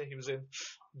time actor. He was in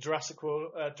Jurassic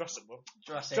Park,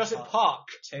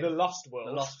 The Lost World.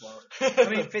 The Lost World. I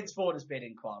mean, Vince Vaughn has been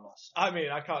in quite a lot. I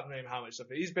mean, I can't name how much stuff.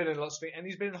 He's been in lots of things, and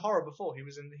he's been in horror before. He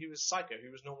was Psycho. He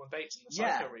was Norman Bates in the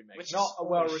Psycho remake. Which not is a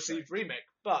well-received remake,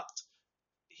 but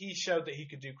he showed that he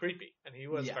could do creepy, and he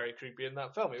was very creepy in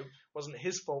that film. It wasn't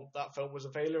his fault that film was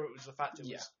a failure. It was the fact it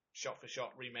was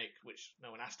shot-for-shot remake, which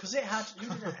no one asked. Because it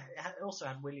also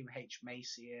had William H.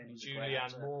 Macy in.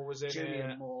 Julianne Moore was in it.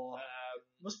 Julianne Moore.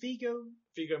 Was Viggo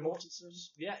Mortensen?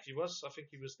 Yeah, he was. I think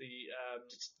he was the.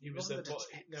 He was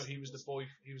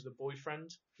the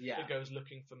boyfriend. Yeah. That goes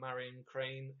looking for Marion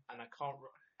Crane, and I can't.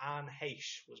 Anne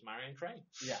Heche was Marion Crane.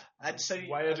 Yeah, and so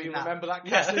remember that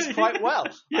cast list quite well.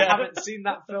 I haven't seen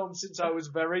that film since I was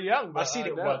very young. But I've seen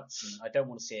it once, and I don't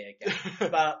want to see it again.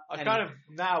 But I kind of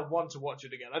now want to watch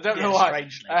it again. I don't know why.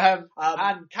 Strangely.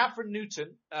 And Catherine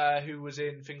Newton, who was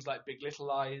in things like Big Little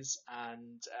Lies,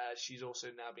 and she's also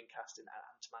now been cast in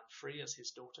Ant-Man 3 as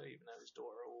his daughter, even though his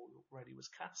daughter already was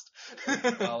cast.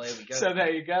 Well, there we go. So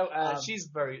there you go. She's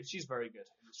very good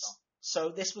in this film. So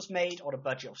this was made on a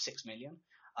budget of $6 million.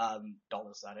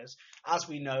 Dollars, that is. As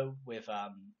we know with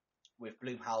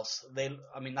Blumhouse,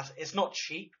 it's not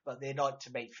cheap, but they like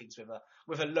to make things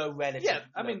with a low relative. Yeah,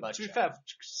 I mean, budget. to be fair,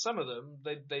 some of them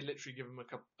they literally give them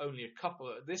only a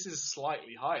couple. This is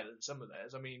slightly higher than some of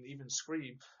theirs. I mean, even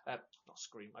Scream, not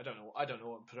Scream. I don't know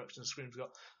what production Scream's got.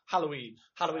 Halloween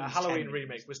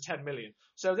remake was $10 million.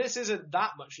 So this isn't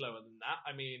that much lower than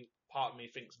that. I mean, part of me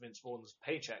thinks Vince Vaughn's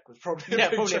paycheck was probably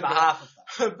about half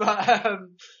of that.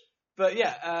 But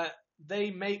yeah,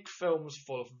 they make films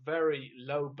for very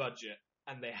low budget,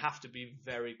 and they have to be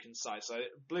very concise. So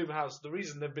Blumhouse, the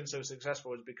reason they've been so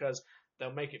successful is because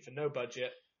they'll make it for no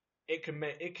budget. It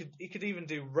could even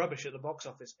do rubbish at the box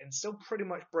office and still pretty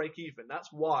much break even. That's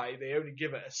why they only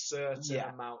give it a certain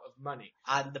amount of money.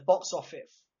 And the box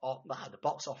office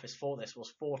for this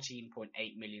was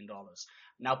 $14.8 million.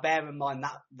 Now, bear in mind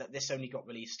that this only got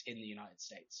released in the United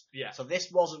States. Yeah. So this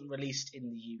wasn't released in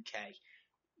the UK.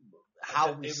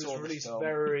 It was released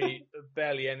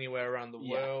barely anywhere around the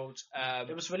world.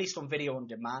 It was released on video on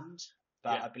demand,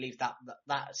 but I believe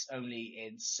that's only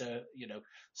in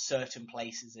certain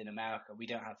places in America. We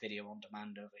don't have video on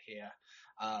demand over here.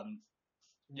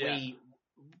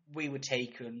 We were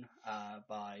taken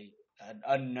by an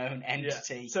unknown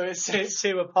entity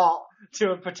to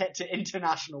a protected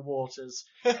international waters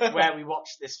where we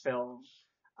watched this film.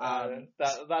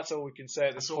 That's all we can say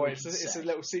at this point. It's a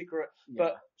little secret. Yeah.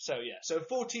 But so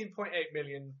 14.8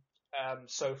 million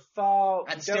so far.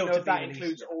 And we don't know if that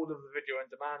includes all of the video on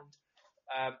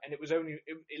demand. And it was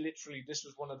literally, this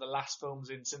was one of the last films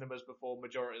in cinemas before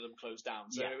majority of them closed down.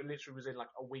 So it literally was in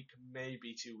like a week,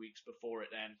 maybe 2 weeks before it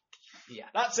then. Yeah.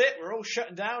 That's it. We're all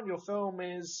shutting down. Your film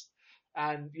is,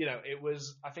 and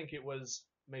I think it was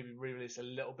maybe re-released a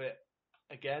little bit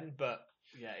again, but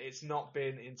yeah, it's not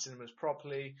been in cinemas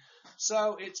properly.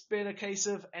 So it's been a case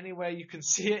of anywhere you can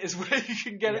see it is where you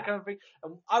can get it kind of thing.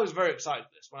 And I was very excited for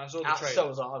this when I saw the trailer. So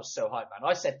was I. I was so hyped, man.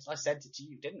 I sent it to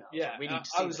you, didn't I? Yeah. We need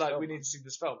to see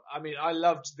this film. I mean, I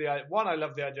loved the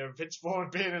idea of Vince Vaughn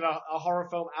being in a horror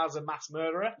film as a mass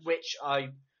murderer.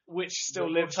 Which still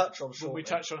lives. We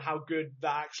touch on how good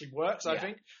that actually works, I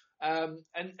think. And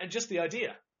just the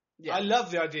idea. Yeah. I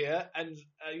love the idea, and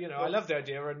I love the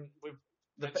idea, and we've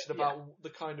mentioned about the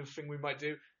kind of thing we might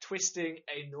do, twisting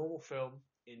a normal film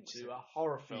into a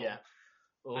horror film. Yeah.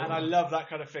 Ooh. And I love that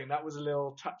kind of thing. That was a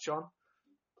little touch on.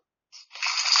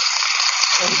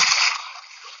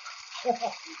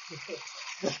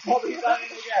 Probably that in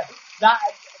again. That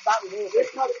was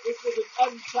awesome. This was an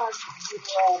unplanned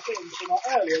thing from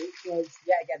earlier, which was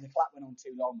again the clap went on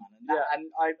too long, man. And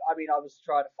I was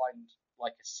trying to find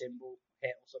like a symbol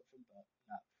hit or something, but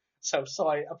no. So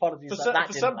sorry, apologies.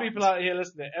 For some people out here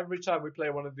listening, every time we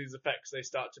play one of these effects, they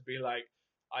start to be like,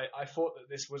 I thought that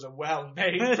this was a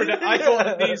well-made production. I thought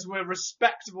that these were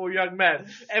respectable young men.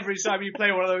 Every time you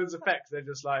play one of those effects, they're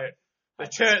just like,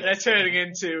 they're turning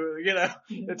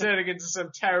into some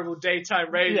terrible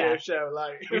daytime radio show.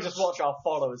 Like we just watch our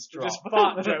followers drop. Just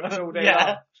fart jokes all day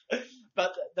long.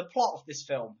 But the plot of this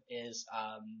film is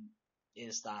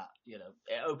that, it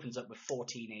opens up with 4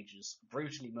 teenagers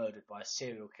brutally murdered by a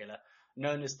serial killer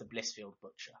known as the Blissfield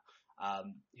Butcher,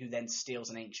 who then steals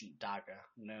an ancient dagger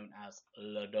known as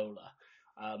Ladola.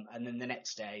 And then the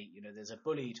next day, there's a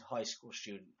bullied high school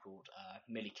student called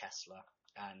Millie Kessler,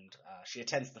 and she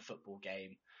attends the football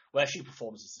game where she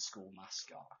performs as the school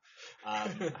mascot.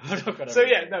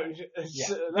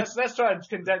 Let's try and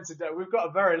condense it down. We've got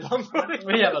a very long one.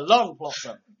 We have a long plot.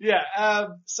 Yeah.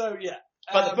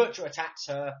 But the butcher attacks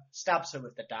her, stabs her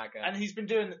with the dagger. And he's been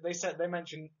doing. They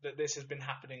mentioned that this has been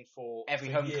happening for Every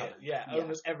for homecoming. years. Yeah, Yeah.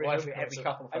 almost every Or homecoming. every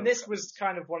couple of And this homecomings. was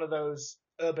kind of one of those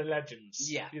urban legends.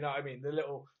 Yeah. You know what I mean? The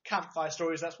little campfire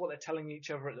stories. That's what they're telling each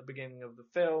other at the beginning of the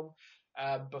film,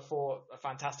 before a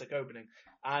fantastic opening.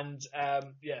 And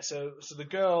so the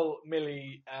girl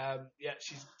Millie,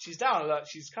 she's down a lot.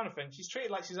 She's kind of thin. She's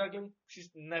treated like she's ugly. She's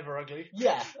never ugly.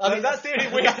 Yeah. I mean, that's the only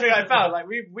weird thing I found. Like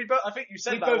we both, I think you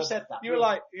said We that. both once. said that. You're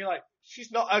like,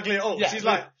 she's not ugly at all. Yeah, She's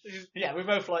we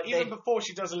both like even before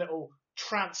she does a little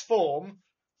transform,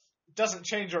 doesn't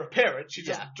change her appearance. She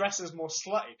just Yeah. dresses more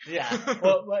slutty. Yeah.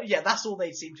 well, yeah, that's all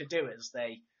they seem to do is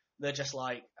they're just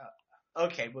like,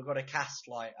 okay, we're going to cast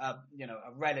like, a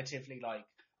relatively like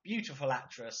beautiful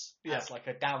actress as like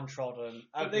a downtrodden.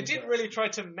 But they didn't really try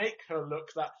to make her look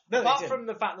that. No, apart they from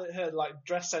the fact that her like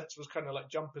dress sense was kind of like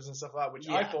jumpers and stuff like that, which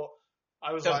I Yeah. thought.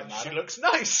 I was Doesn't like, she matter. looks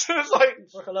nice. I was like,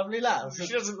 Like a lovely lad. she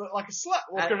doesn't look like a slut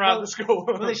walking And- around well- the school.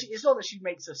 Well, it's not that she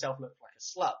makes herself look like a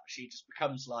slut. She just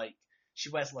becomes like she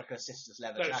wears like her sister's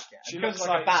leather No, jacket. she and looks becomes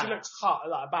like a badass. she looks hard,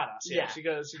 like a badass. Yeah, Yeah. she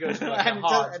goes with like and a it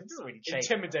hard, doesn't really change.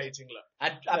 intimidating look.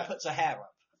 And Yeah. puts her hair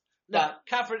up. No,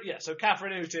 Catherine. Yeah, so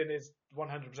Catherine Newton is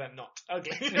 100% not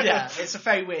ugly. Yeah, it's a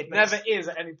very weird. but Never it's- is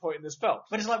at any point in this film.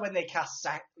 But it's like when they cast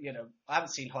Zac. I haven't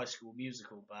seen High School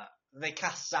Musical, but they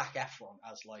cast Zac Efron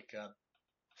as like a.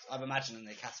 I'm imagining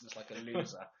they cast him as like a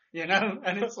loser,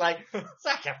 and it's like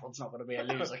Zac Efron's not going to be a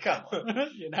loser. Come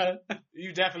on,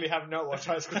 You definitely have not watched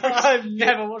High School. I've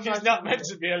never watched. He's High not School meant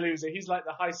to be a loser. He's like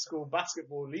the high school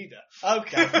basketball leader. Musical.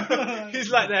 Okay. He's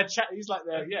like their he's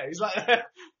like their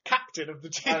captain of the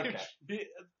team. Okay.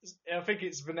 I think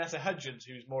it's Vanessa Hudgens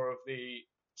who's more of the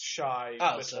shy.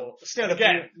 Oh, little, so still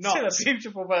again, still a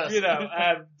beautiful person.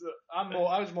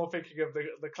 I was more thinking of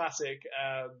the classic.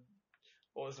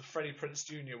 What was the Freddie Prinze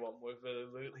Jr. one with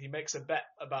he makes a bet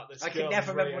about this I girl. can never who's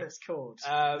remember really- what it's called.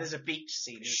 There's a beach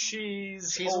scene.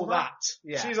 She's She's all all that.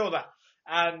 Yeah. She's all that.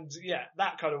 And yeah,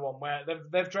 that kind of one where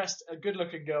they've dressed a good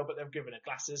looking girl, but they've given her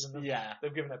glasses and Yeah.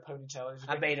 they've given her ponytail.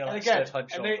 I made her and like again, skirt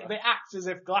hunch and over. they act as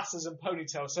if glasses and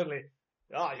ponytail suddenly.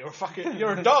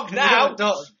 You're a dog now. You're a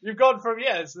dog. You've gone from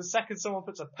it's the second someone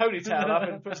puts a ponytail up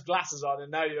and puts glasses on,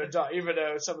 and now you're a dog. Even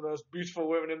though some of the most beautiful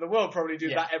women in the world probably do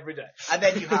Yeah. that every day. And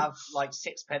then you have like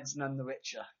Sixpence None the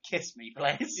Richer, Kiss Me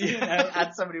plays,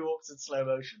 and somebody walks in slow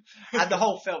motion. And the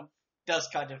whole film does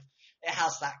it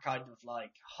has that kind of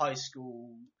like high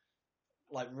school,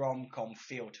 like rom-com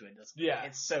feel to it, doesn't it? Yeah.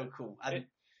 It's so cool. And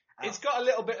It's got a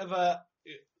little bit of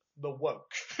the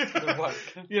woke. The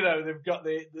woke. They've got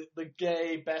the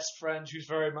gay best friend who's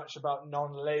very much about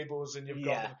non-labels, and you've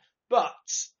got. Yeah. But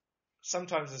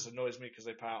sometimes this annoys me because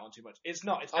they power out on too much. It's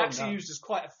not. It's actually used as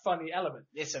quite a funny element.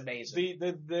 It's amazing.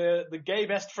 The gay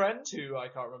best friend, who I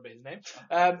can't remember his name.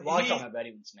 Well, I can't remember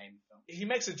anyone's name. He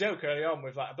makes a joke early on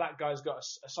with like a black guy's got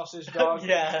a sausage dog.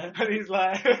 Yeah. And he's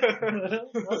like,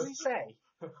 What does he say?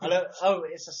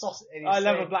 It's a sausage. I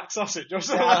love a black sausage or Yeah,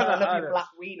 something. I like that. love your black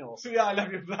wieners. Yeah, I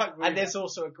love your black. And there's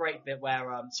also a great bit where,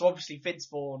 so obviously Vince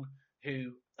Vaughn,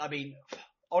 who, I mean,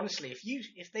 honestly,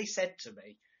 if they said to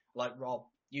me, like, Rob,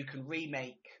 you can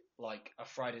remake like a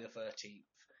Friday the 13th,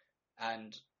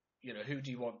 and who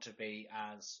do you want to be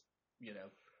as,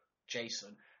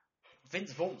 Jason?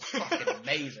 Vince Vaughn's fucking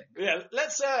amazing. Yeah,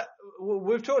 let's.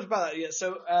 We've talked about that yet,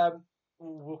 so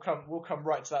we'll come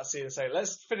right to that scene and say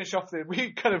let's finish off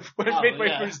we kind of went midway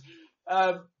yeah.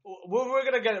 through. We're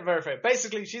gonna get it very fair.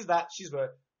 Basically, she's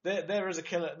there is a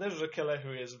killer. There's a killer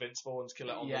who is Vince Vaughn's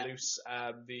killer on the loose.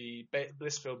 The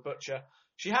Blissfield Butcher.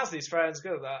 She has these friends.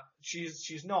 Good at that.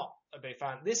 She's not a big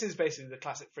fan. This is basically the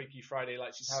classic Freaky Friday.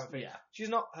 Like she's having. Yeah. She's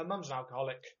not. Her mum's an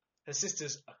alcoholic. Her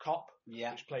sister's a cop,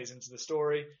 Yeah. which plays into the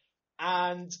story.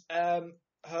 And her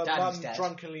Daddy's mum dead.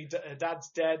 drunkenly, her dad's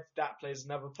dead. That plays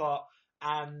another part.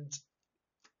 And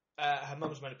her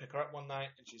mum's meant to pick her up one night,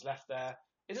 and she's left there.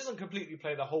 It doesn't completely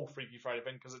play the whole Freaky Friday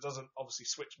thing because it doesn't obviously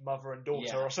switch mother and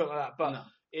daughter or something like that. But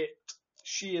No.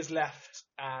 she is left,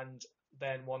 and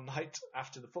then one night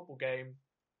after the football game,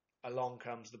 along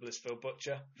comes the Blissfield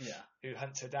Butcher, who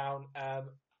hunts her down.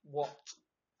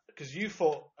 Because you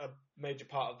thought a major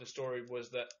part of the story was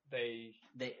that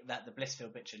that the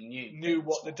Blissfield Butcher knew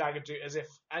what the dagger do,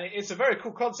 and it's a very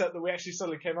cool concept that we actually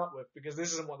suddenly came up with because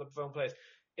this isn't what the film plays.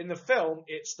 In the film,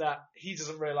 it's that he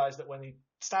doesn't realise that when he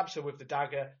stabs her with the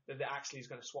dagger, that it actually is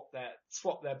going to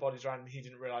swap their bodies around, and he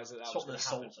didn't realise that was going to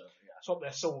happen. Swap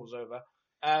their souls over.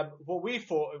 What we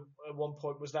thought at one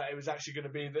point was that it was actually going to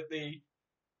be that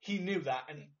he knew that,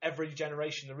 and every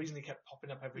generation, the reason he kept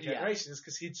popping up every generation is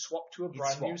because he'd swapped to a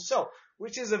brand new soul,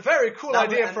 which is a very cool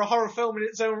idea for a horror film in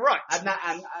its own right. And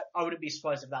I wouldn't be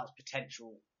surprised if that was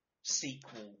potential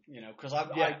sequel, because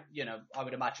Yeah. I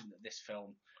would imagine that this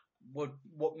film would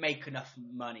make enough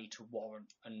money to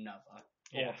warrant another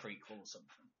or a prequel or something.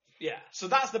 Yeah, so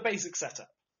that's the basic setup.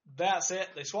 That's it.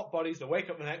 They swap bodies. They wake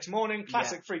up the next morning.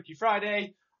 Classic Freaky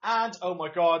Friday. And oh my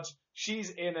god, she is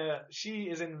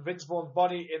in Vince Vaughn's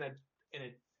body in a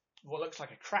what looks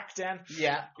like a crack den.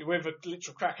 Yeah, with a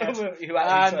literal crackhead. who actually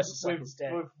tries to suck with, his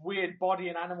dick. with weird body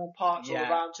and animal parts all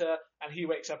around her. And he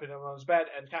wakes up in her mum's bed.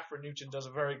 And Catherine Newton does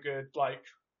a very good,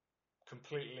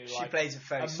 completely she plays it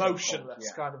very emotionless,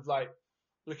 simple, kind of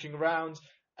looking around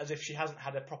as if she hasn't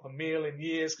had a proper meal in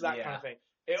years, that kind of thing.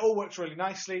 It all works really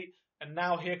nicely, and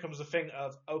now here comes the thing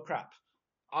of, oh crap,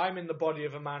 I'm in the body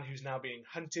of a man who's now being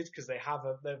hunted because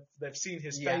they've seen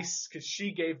his face because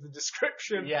she gave the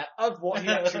description of what he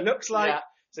actually looks like.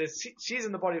 So she's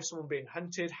in the body of someone being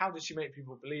hunted. How does she make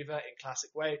people believe her in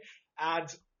classic way? And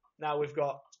now we've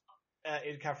got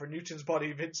in Catherine Newton's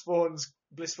body, Vince Vaughn's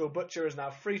Blissville Butcher is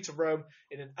now free to roam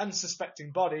in an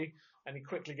unsuspecting body, and he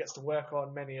quickly gets to work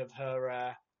on many of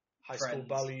her high school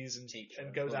bullies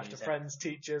and goes after friends,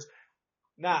 teachers.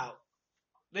 Now,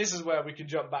 this is where we can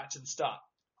jump back to the start.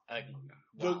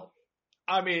 Wow.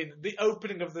 The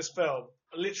opening of this film,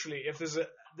 literally,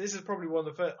 this is probably one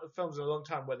of the films in a long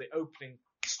time where the opening,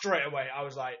 straight away, I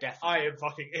was like, definitely. I am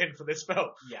fucking in for this film.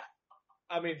 Yeah.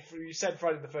 You said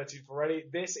Friday the 13th already.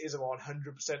 This is a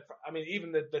 100%.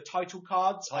 Even the title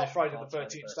cards are Friday the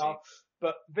 13th style.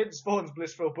 But Vince Vaughn's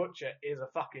Blissville Butcher is a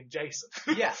fucking Jason.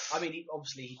 Yeah,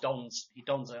 he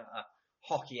dons a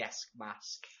hockey-esque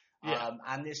mask. Yeah.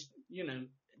 And this,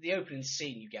 the opening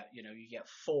scene, you get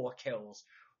 4 kills,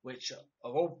 which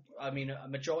are all, a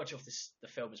majority of the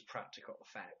film is practical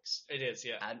effects. It is,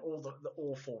 yeah. And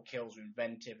all 4 kills are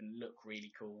inventive and look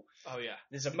really cool. Oh, yeah.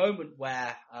 There's a moment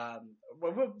where,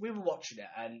 we were watching it,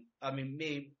 and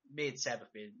me and Seb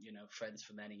have been, friends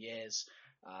for many years.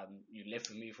 You lived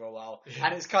with me for a while,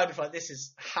 and it's kind of like, this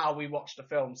is how we watch the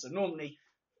film. So normally,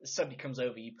 if somebody comes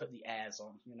over, you put the airs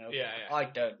on, I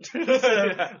don't.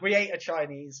 So we ate a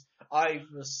Chinese. I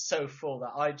was so full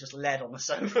that I just led on the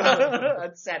sofa,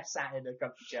 and Seb sat in a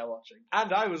comfy chair watching.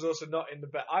 And I was also not in the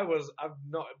bed. I've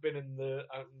not been in the.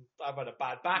 I've had a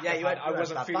bad back. Yeah, I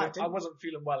wasn't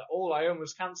feeling well at all. I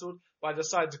almost cancelled, but I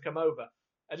decided to come over.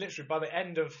 And literally, by the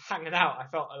end of hanging out, I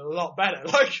felt a lot better.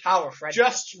 Power of friendship.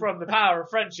 Just from the power of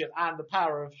friendship and the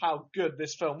power of how good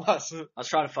this film was. I was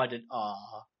trying to find an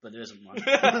but there isn't one.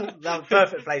 That was a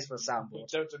perfect place for a soundboard.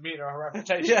 Don't demean our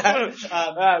reputation.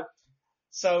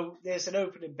 So there's an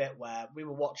opening bit where we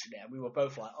were watching it and we were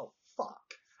both like, oh, fuck.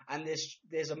 And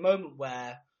there's a moment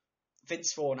where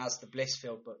Vince Vaughn as the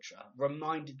Blissfield Butcher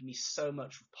reminded me so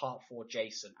much of Part 4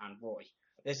 Jason and Roy.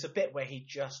 There's a bit where he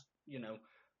just,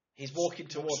 he's walking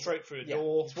towards straight through the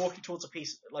door. He's walking towards a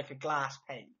piece like a glass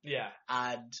pane. Yeah.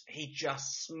 And he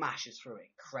just smashes through it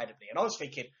incredibly. And I was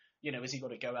thinking, is he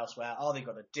going to go elsewhere? Are they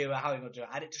going to do it? How are they going to do it?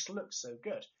 And it just looks so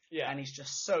good. Yeah. And he's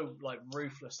just so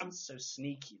ruthless and so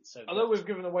sneaky and so. Although we've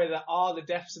given away there are the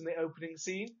deaths in the opening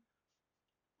scene,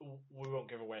 we won't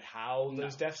give away how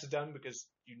those deaths are done because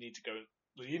you need to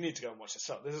go and watch this.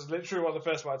 So this is literally one of the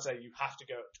first ones I'd say you have to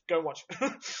go and watch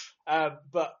it.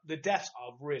 But the deaths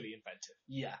are really inventive.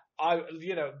 Yeah.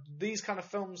 These kind of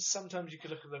films, sometimes you can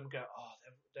look at them and go, oh,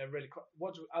 they're really quite,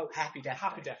 Happy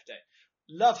Death Day.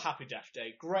 Love Happy Death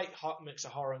Day. Great hot mix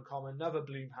of horror and comedy. Another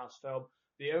Blumhouse film.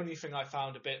 The only thing I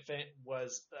found a bit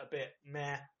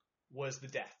meh was the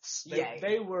deaths.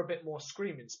 They were a bit more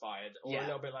Scream inspired or a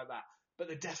little bit like that. But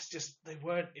the deaths they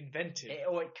weren't inventive.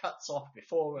 It cuts off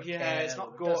before. It's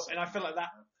not gore. And I feel like that.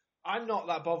 I'm not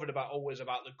that bothered always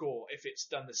about the gore if it's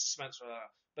done the suspense for that.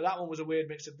 But that one was a weird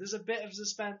mix of, there's a bit of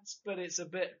suspense, but it's a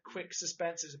bit quick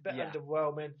suspense. It's a bit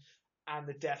underwhelming. And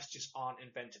the deaths just aren't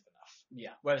inventive enough.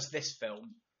 Yeah. Whereas this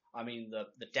film, the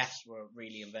deaths were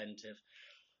really inventive.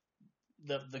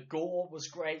 The gore was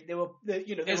great.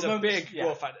 There's a big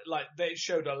gore factor. They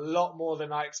showed a lot more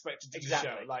than I expected to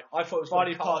show. I thought it was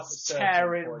body parts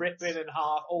tearing, ripping in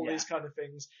half, all these kind of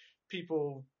things.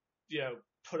 People,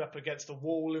 put up against the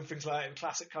wall and things like that in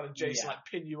classic kind of Jason,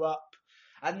 pin you up.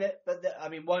 And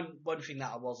one thing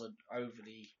that I wasn't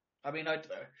overly.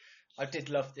 I did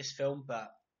love this film,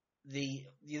 but the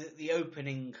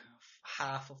opening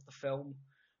half of the film,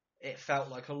 it felt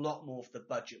like a lot more of the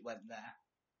budget went there.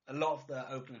 A lot of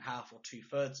the opening half or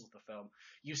 2/3 of the film,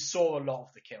 you saw a lot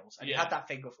of the kills, and you had that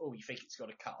thing of, you think it's got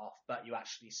to cut off, but you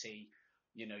actually see,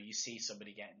 you see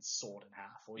somebody getting sawed in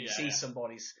half, or you see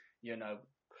somebody's, you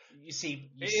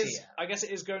see it. I guess it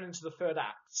is going into the third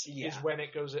act. Is when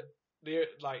it goes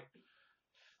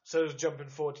so jumping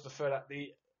forward to the third act,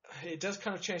 it does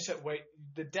kind of change that way.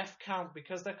 The death count,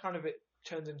 because they're kind of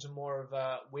turns into more of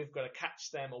we've got to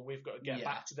catch them, or we've got to get Yeah.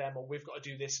 back to them, or we've got to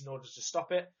do this in order to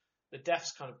stop it. The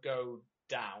deaths kind of go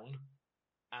down,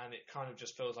 and it kind of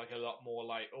just feels like a lot more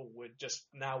like, oh, we're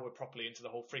properly into the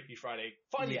whole Freaky Friday.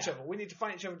 Find each Yeah. other. We need to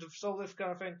find each other to solve this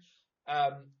kind of thing.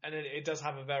 And it does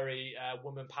have a very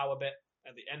woman power bit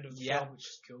at the end of the film, which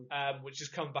is cool. which has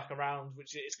come back around,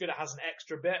 which it's good. It has an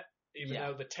extra bit, even Yeah.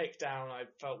 though the takedown I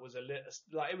felt was a little,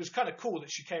 like, it was kind of cool that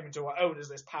she came into her own as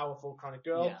this powerful kind of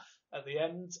girl at the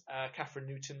end, Catherine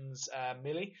Newton's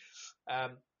Millie.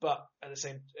 But at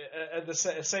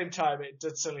the same time, it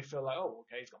did suddenly feel like, oh,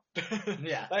 okay, he's gone.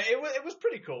 Yeah. Like, it was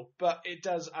pretty cool, but it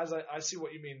does, as I see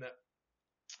what you mean, that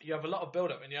you have a lot of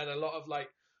build up and you had a lot of like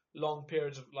long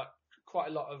periods of like quite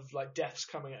a lot of like deaths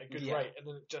coming at a good rate, and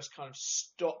then it just kind of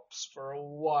stops for a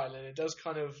while, and it does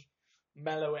kind of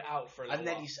mellow it out for a little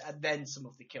while. And then some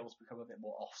of the kills become a bit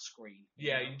more off screen.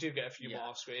 Yeah, you do get a few more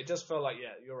off screen. It does feel like,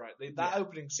 you're right. That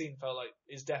opening scene felt like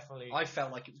is definitely. I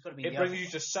felt like it was going to be. It brings you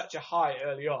to such a high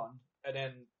early on, and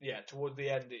then toward the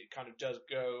end it kind of does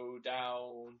go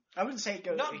down. I wouldn't say it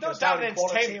goes, Not down in in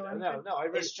quality. entertainment. No,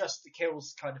 it's just the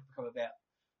kills kind of become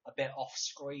a bit off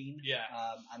screen. Yeah.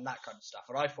 And that kind of stuff.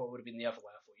 And I thought it would have been the other way.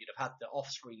 I thought you'd have had the off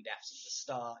screen deaths at the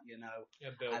start,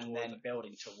 and then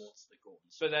building towards the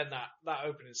Gordons. But then that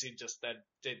opening scene just then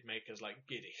did make us like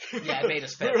giddy. Yeah, it made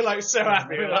us. We were like so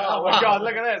happy. We were like, oh my god,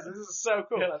 look at this! This is so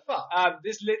cool.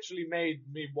 This literally made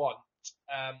me want.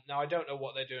 Now I don't know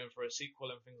what they're doing for a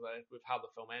sequel and things like that with how the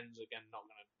film ends. Again, not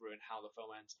going to ruin how the film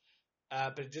ends.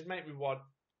 But it did make me want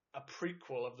a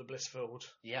prequel of the Blissfield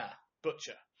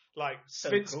Butcher. Like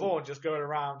Vince Vaughn just going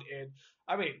around in.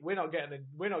 I mean, we're not getting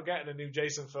a new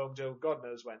Jason film till God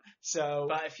knows when. So,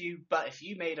 but if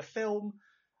you made a film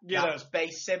that was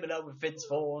based similar with Vince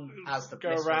Vaughn as the go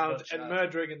around Butcher and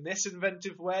murdering in this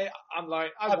inventive way, I'm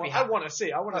like, I want to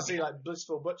see like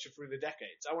Blissfield Butcher through the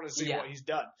decades. I want to see what he's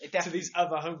done to these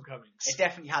other homecomings. It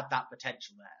definitely had that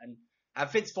potential there, and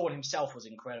Vince Vaughn himself was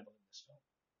incredible in this film.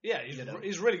 Yeah,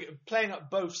 he's really good, playing up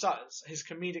both sides, his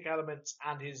comedic elements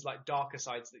and his like darker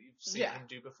sides that you've seen him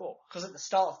do before. Because at the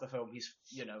start of the film, he's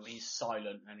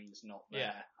silent and he's not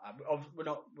there. Yeah. We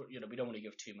don't want to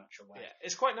give too much away. Yeah,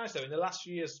 it's quite nice though. In the last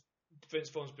few years,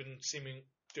 Vince Vaughn's been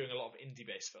doing a lot of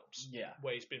indie-based films. Yeah,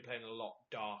 where he's been playing a lot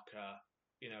darker.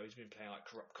 He's been playing like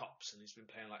corrupt cops, and he's been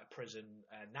playing like a prison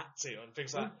Nazi and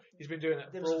things like that. He's been doing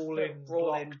it Brawling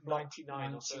Block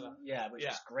 99 or so. Yeah, which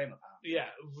is grim apparently. Yeah,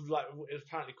 like it's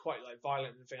apparently quite like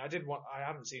violent and thing. I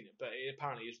haven't seen it, but it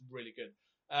apparently is really good.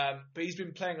 But he's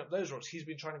been playing up those roles. He's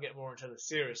been trying to get more into the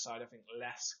serious side, I think,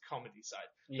 less comedy side.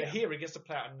 Yeah. But here he gets to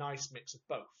play out a nice mix of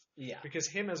both. Yeah. Because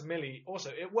him as Millie, also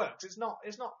it works. It's not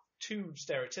too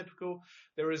stereotypical.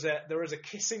 There is a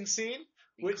kissing scene.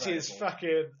 Which is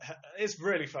it's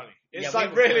really funny. It's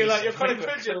like really like you're kind of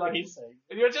cringing, like,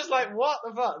 and you're just like, what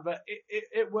the fuck? But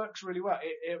it works really well.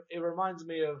 It reminds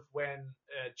me of when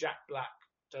Jack Black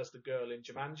does the girl in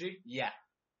Jumanji. Yeah.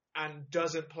 And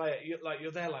doesn't play it.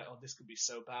 You're there like, oh, this could be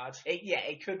so bad.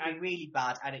 It could be really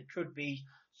bad, and it could be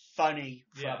funny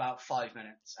for about 5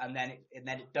 minutes, and then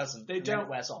it doesn't. It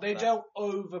wears off. They don't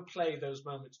overplay those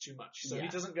moments too much. So he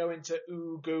doesn't go into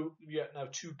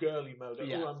too girly mode.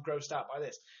 Ooh, I'm grossed out by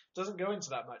this. Doesn't go into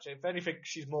that much. If anything,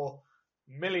 she's more.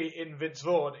 Millie in Vince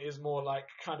Vaughn is more like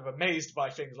kind of amazed by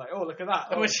things like, oh, look at that.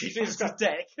 Oh, she's got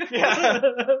dick. Yeah.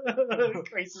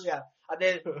 Crazy, yeah. And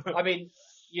then, I mean,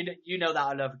 you know that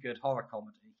I love a good horror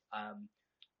comedy.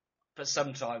 But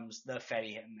sometimes they're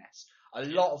fairly hit and miss. A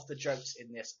lot of the jokes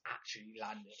in this actually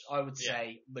landed. I would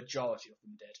say majority of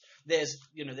them did.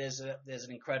 There's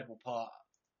an incredible part,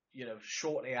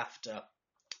 shortly after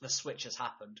the switch has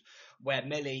happened, where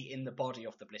Millie, in the body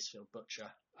of the Blissfield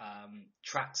Butcher,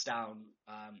 tracks down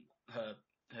her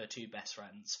two best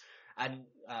friends, and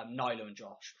Nyla and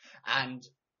Josh, and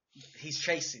he's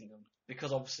chasing them.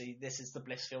 Because obviously this is the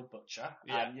Blissfield Butcher,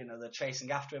 and they're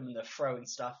chasing after him and they're throwing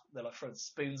stuff. They're like throwing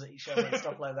spoons at each other and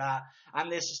stuff like that.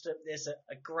 And there's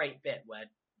a great bit where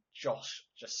Josh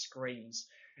just screams,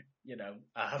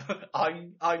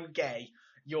 I'm gay,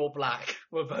 you're black,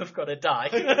 we're both gonna die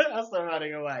as they're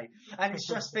running away. And it's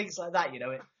just things like that,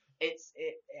 It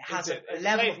has a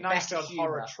level of nice meta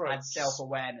horror humor and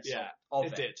self-awareness of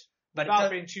it. It did. But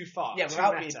without being too far. Yeah,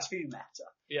 without being too meta.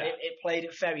 Yeah. It played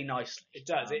it very nicely. It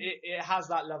does. It has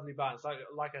that lovely balance.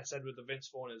 Like I said with the Vince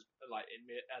Vaughn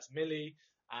as Millie,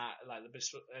 like the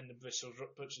Blissfield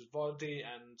Butcher's body,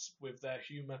 and with their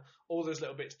humour, all those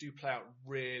little bits do play out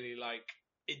really like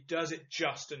it does it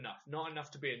just enough. Not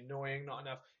enough to be annoying, not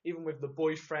enough. Even with the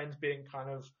boyfriend being kind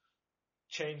of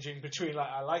changing between like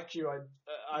I like you,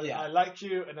 I like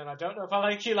you, and then I don't know if I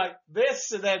like you like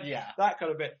this, and then that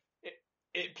kind of bit.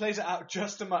 it plays it out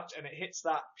just so much, and it hits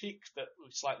that peak that we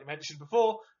slightly mentioned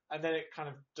before, and then it kind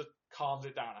of just calms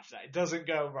it down after that. It doesn't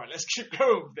go, right, let's keep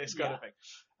going with this kind of thing.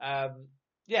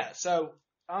 So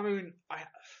I mean,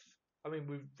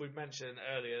 we've mentioned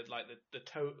earlier, like the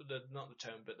tone, not the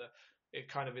tone, but it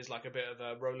kind of is like a bit of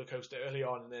a roller coaster early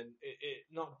on, and then it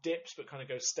not dips, but kind of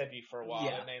goes steady for a while,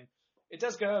 and then it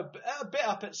does go a bit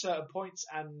up at certain points,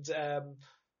 and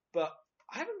but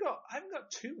I haven't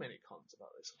got too many cons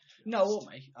about this. No, or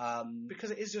me.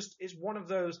 Because it's one of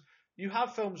those. You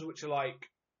have films which are like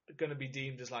going to be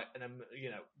deemed as like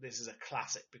this is a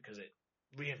classic because it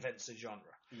reinvents the genre.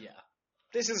 Yeah.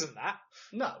 This isn't that.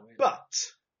 No. But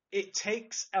it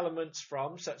takes elements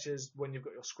from, such as when you've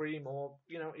got your Scream, or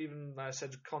even I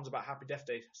said cons about Happy Death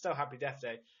Day, still Happy Death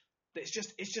Day. It's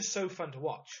just so fun to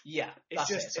watch. Yeah, it's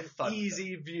just an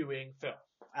easy viewing film.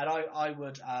 And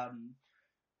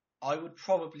I would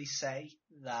probably say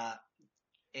that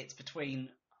it's between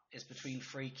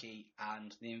Freaky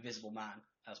and The Invisible Man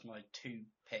as my two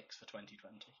picks for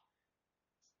 2020.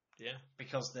 Yeah,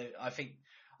 because I think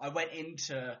I went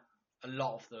into a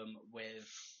lot of them with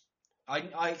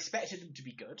I expected them to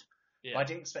be good, but I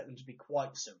didn't expect them to be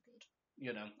quite so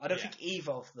good. I don't think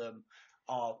either of them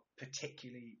are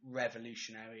particularly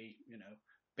revolutionary.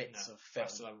 Bits of film. I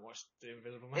still haven't watched The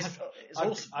Invisible Man. It's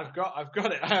awesome. I've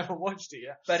got it. I haven't watched it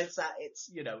yet. But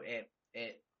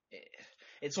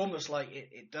it's almost like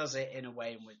it does it in a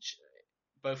way in which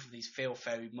both of these feel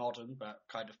very modern, but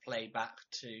kind of play back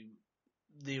to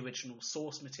the original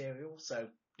source material. So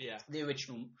the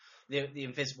original, the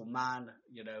Invisible Man,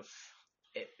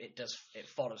 it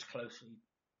follows closely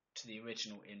to the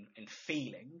original in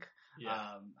feeling,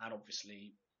 and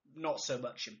obviously not so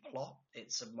much in plot.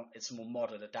 It's a more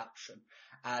modern adaptation,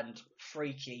 and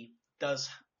Freaky does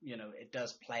it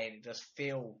does play and it does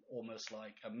feel almost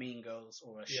like a Mean Girls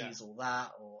or a She's All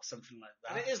That or something like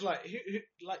that. And it is like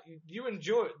you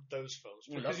enjoy those films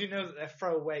because you know that they're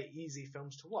throwaway easy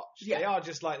films to watch. Yeah. They are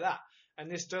just like that. And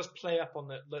this does play up on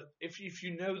if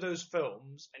you know those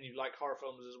films and you like horror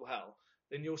films as well,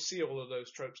 then you'll see all of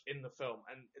those tropes in the film,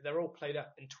 and they're all played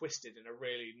up and twisted in a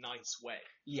really nice way.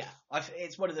 Yeah,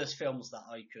 it's one of those films that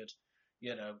I could,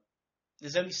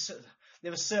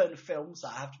 there are certain films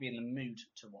that I have to be in the mood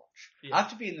to watch. Yeah. I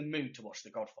have to be in the mood to watch The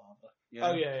Godfather.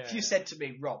 Oh yeah. If you said to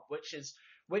me, Rob, which is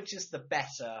the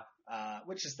better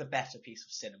piece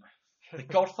of cinema, The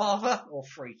Godfather or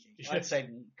Freaky? I'd say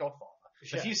Godfather.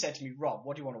 Yeah. If you said to me, Rob,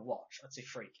 what do you want to watch? I'd say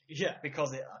Freaky. Yeah,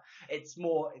 because it's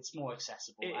more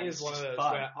accessible. It is one of those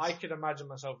where I can imagine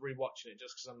myself rewatching it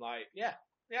just because I'm like, yeah,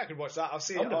 I could watch that. I'll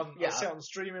see it on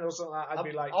streaming or something like that.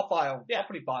 I'll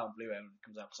probably buy on Blu-ray when it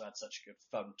comes out because I had such a good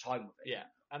fun time with it. Yeah,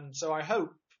 and so I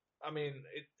hope. I mean,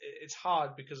 it's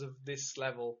hard because of this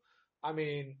level. I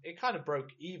mean, it kind of broke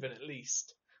even at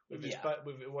least with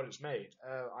with what it's made.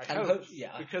 I hope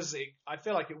because I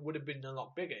feel like it would have been a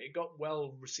lot bigger. It got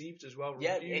well received as well.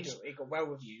 Yeah, it got well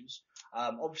reviews.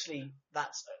 Obviously,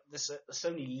 there's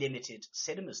only limited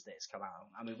cinemas that's come out.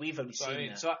 I mean, we've only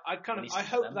seen it. So I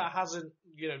hope that hasn't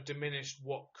diminished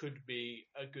what could be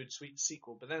a good sweet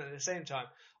sequel. But then at the same time,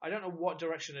 I don't know what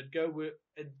direction I'd go with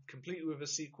completely with a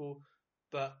sequel.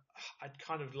 But I'd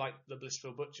kind of like the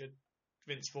Blissful Butcher,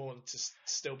 Vince Vaughn, to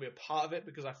still be a part of it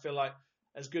because I feel like,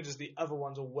 as good as the other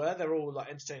ones all were, they're all like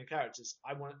entertaining characters.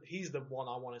 He's the one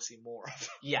I want to see more of.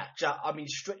 Yeah, I mean,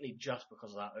 strictly just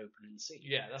because of that opening scene.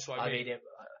 Yeah, that's what I mean.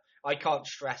 I can't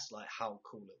stress like how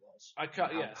cool it was. I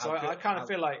kind of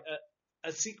feel like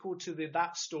a sequel to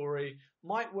that story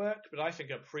might work, but I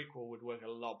think a prequel would work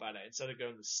a lot better instead of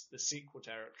going the sequel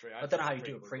territory. I don't know how you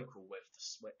do a prequel with the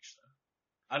Switch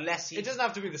though. Unless it doesn't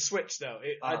have to be the Switch though.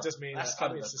 I just mean it's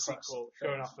a sequel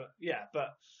going off. But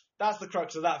that's the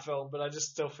crux of that film. But I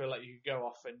just still feel like you could go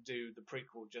off and do the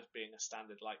prequel just being a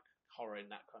standard like horror in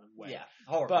that kind of way. Yeah,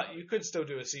 horror. But you could still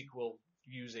do a sequel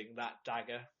using that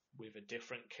dagger with a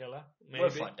different killer. Maybe. We'll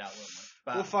find out, won't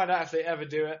we? We'll find out if they ever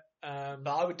do it. But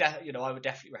I would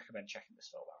definitely recommend checking this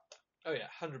film out. Oh yeah,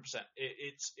 100%.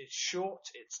 It's short,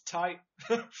 it's tight.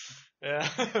 Yeah,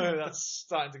 that's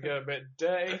starting to go a bit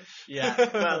dirty. Yeah,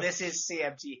 well, this is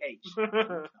CMTH.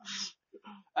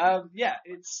 Yeah,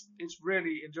 it's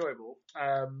really enjoyable.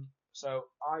 So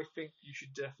I think you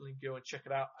should definitely go and check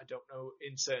it out. I don't know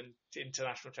in certain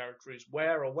international territories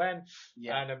where or when.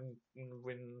 Yeah. And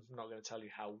we're not going to tell you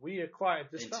how we acquired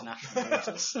this international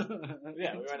waters.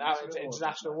 Yeah, we went out into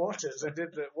international waters and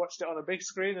watched it on a big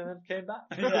screen and then came back.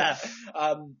 Yeah.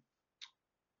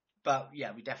 But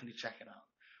yeah, we definitely check it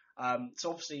out. So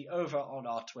obviously over on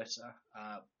our Twitter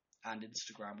and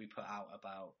Instagram, we put out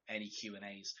about any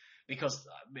Q&As because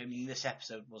I mean this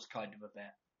episode was kind of a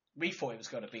bit We thought it was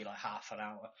going to be like half an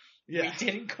hour. Yeah. We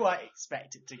didn't quite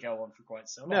expect it to go on for quite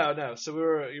so long. No. So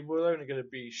we're only going to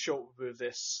be short with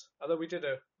this. Although we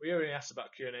only asked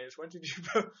about Q&As. When did you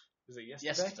go? Was it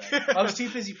yesterday? I was too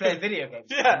busy playing video games.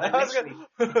 Yeah.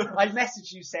 I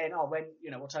messaged you saying, "Oh,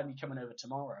 what time are you coming over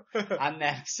tomorrow?" And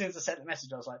then as soon as I sent the message,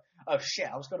 I was like, "Oh shit,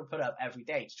 I was going to put it up every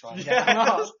day to try and get them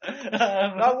up."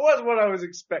 That was what I was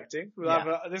expecting.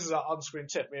 This is our on-screen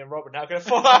tip. Me and Rob are now going to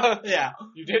fall out. Yeah.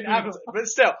 You didn't have it, but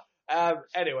still.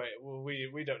 Anyway,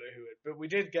 we don't know who it, but we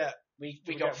did get. We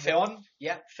got Phil.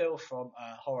 Yeah, Phil from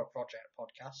Horror Project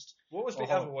podcast. What was the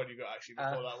other one you got actually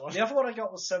before that one? The other one I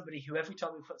got was somebody who every time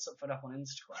we put something up on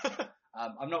Instagram,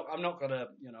 I'm not gonna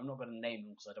name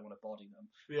them because I don't want to body them.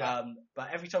 Yeah. But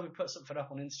every time we put something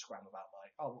up on Instagram about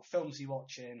like, oh, what films are you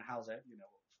watching? How's it?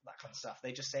 That kind of stuff.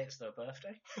 They just say it's their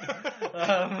birthday.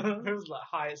 It was like,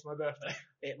 hi, it's my birthday.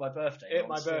 My birthday.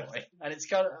 My birthday. And it's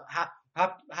kind of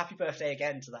happy birthday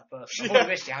again to that person. I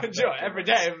wish you happy birthday. Every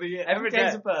day of the year. Every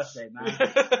day's a birthday, man.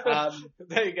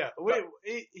 There you go.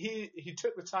 He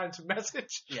took the time to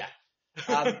message. Yeah.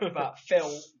 But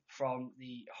Phil from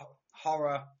the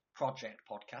Horror Project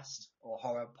podcast, or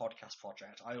Horror Podcast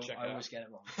Project, I always get it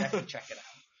wrong. Definitely check it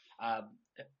out.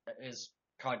 Is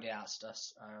kindly asked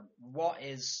us, what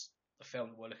is the film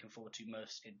that we're looking forward to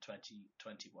most in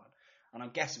 2021? And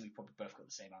I'm guessing we probably both got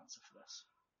the same answer for this.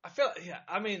 I feel,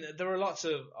 I mean, there are lots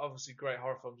of obviously great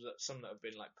horror films, some that have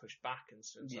been like pushed back and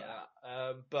stuff like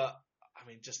that. But I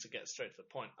mean, just to get straight to the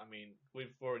point, I mean,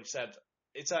 we've already said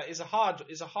it's a hard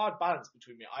balance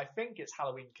between me. I think it's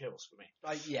Halloween Kills for me.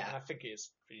 Yeah, and I think it is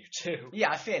for you too.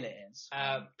 Yeah, I feel it is.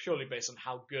 Purely based on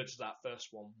how good that first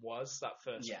one was. That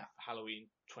first Halloween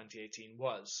 2018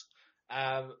 was.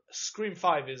 Scream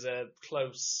 5 is a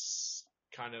close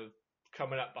kind of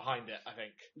coming up behind it, I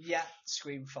think. Yeah,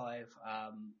 Scream 5.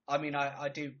 I mean, I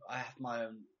have my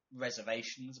own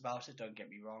reservations about it, don't get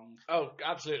me wrong. Oh,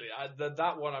 absolutely.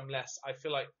 That one I'm less. I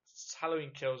feel like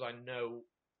Halloween Kills,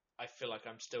 I feel like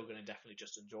I'm still going to definitely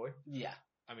just enjoy. Yeah.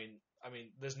 I mean,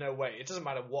 there's no way. It doesn't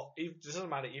matter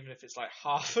even if it's like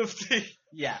half of the.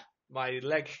 Yeah. My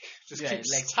leg just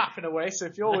keeps tapping away. So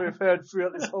if you all have heard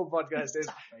throughout this whole podcast is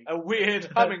a weird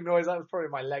humming noise, that was probably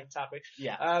my leg tapping.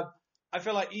 Yeah. I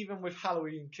feel like even with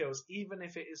Halloween Kills, even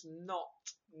if it is not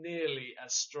nearly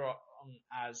as strong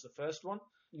as the first one,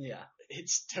 it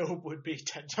still would be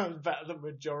 10 times better than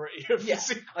the majority of the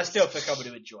sequels. I still think I'm going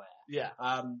to enjoy it. Yeah.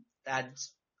 And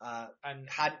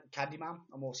Candyman,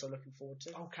 I'm also looking forward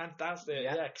to. Oh, that's the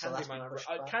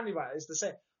Candyman. Candyman is the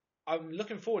same. I'm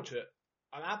looking forward to it.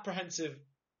 I'm apprehensive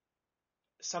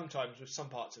sometimes with some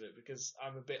parts of it because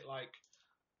I'm a bit like,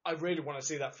 I really want to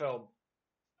see that film,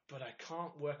 but I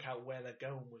can't work out where they're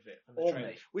going with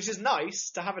it. Which is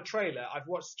nice to have a trailer. I've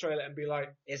watched the trailer and be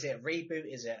like, is it a reboot?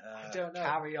 Is it I don't know.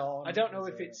 Carry On? I don't know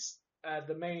if it's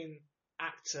the main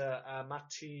actor,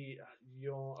 Mati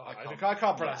I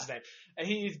can't pronounce his name. And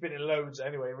he's been in loads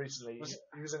anyway recently.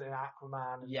 He was in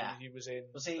Aquaman, and he was in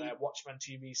Watchmen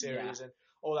TV series and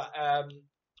all that.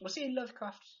 Was he in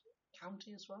Lovecraft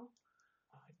County as well?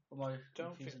 I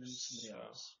don't think so.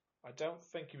 Else? I don't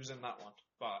think he was in that one,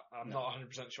 but I'm not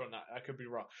 100% sure on that. I could be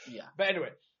wrong. Yeah. But anyway,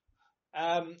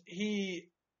 I'm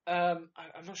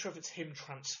not sure if it's him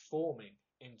transforming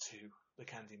into the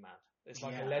Candyman. It's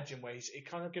like a legend where it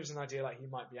kind of gives an idea like he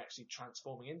might be actually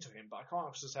transforming into him, but I can't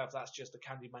actually tell if that's just the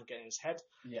Candyman getting his head.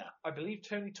 Yeah. I believe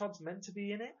Tony Todd's meant to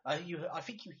be in it. I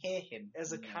think you hear him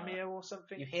as a cameo or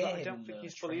something. You hear him. I don't think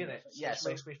he's fully in it. Which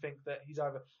makes me think that he's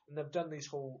either. And they've done these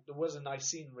there was a nice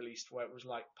scene released where it was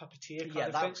like puppeteer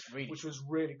kind of thing, which was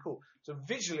really cool. So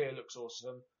visually it looks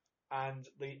awesome, and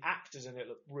the actors in it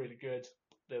look really good.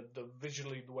 The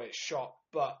visually the way it's shot,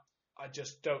 but I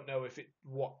just don't know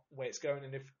what way it's going,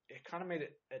 and if it kind of made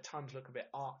it at times look a bit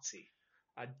artsy.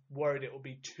 I'm worried it will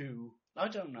be too. I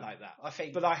don't know like that. I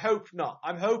think, but I hope not.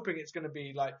 I'm hoping it's going to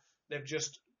be like they've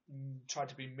just tried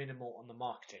to be minimal on the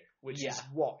marketing, which is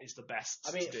what is the best.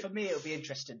 I mean, for me, it'll be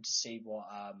interesting to see what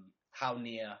how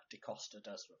Nia DaCosta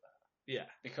does with it. Yeah,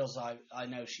 because I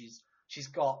know she's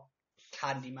got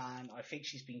Candyman. I think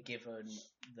she's been given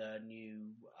the new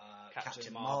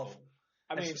Captain Marvel.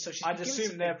 I mean, I'd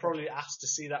assume they're probably asked to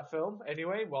see that film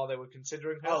anyway while they were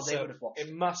considering her. Oh, they would have watched it.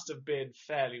 It must have been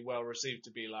fairly well received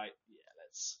to be like,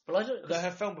 let's. But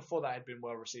her film before that had been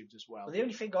well received as well. Well, the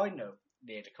only thing I know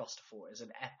Nia DaCosta for is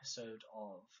an episode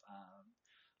of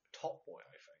Top Boy,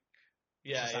 I think.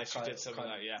 Yeah, she did something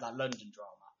like that. That London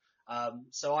drama.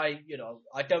 So I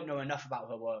don't know enough about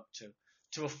her work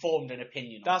to have formed an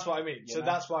opinion. That's what I mean. So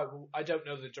that's why I don't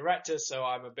know the director, so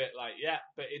I'm a bit like,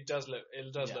 but it does look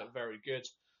very good.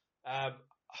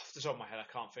 off the top of my head,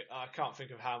 I can't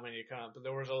think of how many but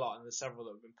there was a lot, and there's several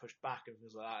that have been pushed back and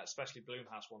things like that. Especially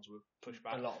Bloomhouse ones were pushed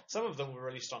back. A lot. Some of them were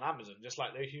released on Amazon, just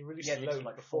like he released Yeah, a they load did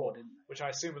like before, 4, didn't they? which I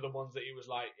assume are the ones that he was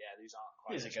like, yeah, these aren't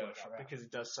quite Here's a go worth for it, it. because he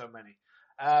does so many.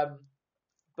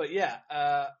 But yeah,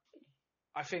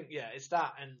 I think it's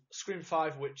that and Scream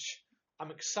 5, which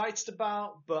I'm excited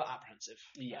about, but apprehensive.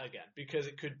 Yeah. Again, because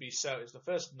it could be so. It's the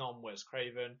first non-Wes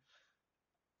Craven.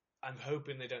 I'm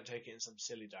hoping they don't take it in some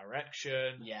silly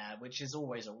direction. Yeah, which is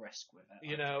always a risk with it.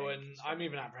 You know, and I'm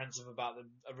even apprehensive about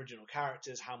the original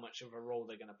characters, how much of a role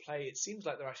they're going to play. It seems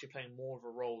like they're actually playing more of a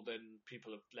role than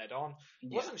people have led on.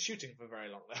 It wasn't shooting for very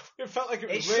long, though. It felt like it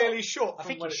was really short. I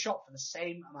think it shot for the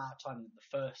same amount of time that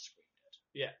the first Scream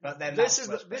did. Yeah. But then this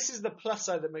is the plus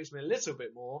side that makes me a little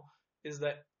bit more, is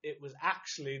that it was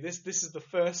actually, this is the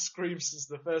first Scream since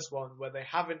the first one where they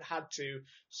haven't had to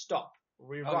stop,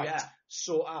 rewrite,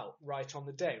 sort out, right on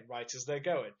the day, right as they're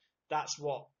going. That's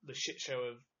what the shit show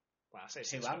of, well, I say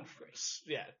 2 and 3.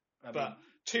 Yeah, I but mean,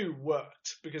 2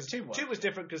 worked because 2 worked, 2 was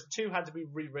different because 2 had to be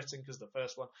rewritten because the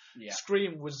first one. Yeah.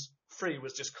 Scream 3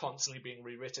 was just constantly being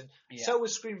rewritten. Yeah. So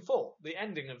was Scream 4. The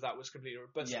ending of that was completely,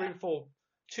 but Yeah. Scream 4,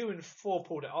 2 and 4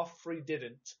 pulled it off. 3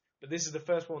 didn't. But this is the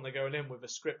first one they're going in with a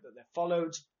script that they've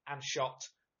followed and shot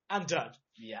and done.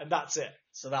 Yeah. And that's it.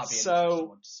 So that'll be an interesting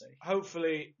one to see.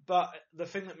 Hopefully, but the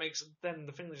thing that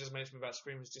just makes me about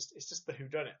Scream is just the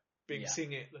whodunit.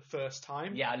 Seeing it the first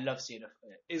time. Yeah, I love seeing it.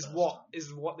 Is what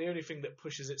the only thing that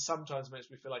pushes it sometimes makes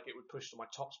me feel like it would push to my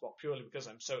top spot purely because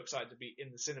I'm so excited to be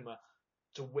in the cinema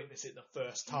to witness it the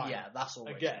first time. Yeah, that's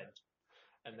always again.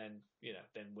 good. And then,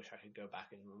 then wish I could go back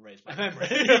and raise my memory.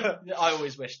 I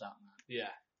always wish that, man. Yeah.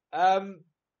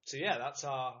 So yeah, that's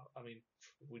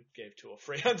we gave 2 or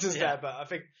 3 answers there, but I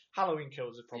think Halloween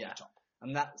Kills is probably top.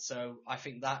 And so I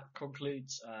think that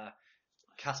concludes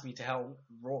Cast Me to Hell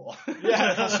Raw.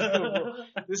 Yeah, that's cool.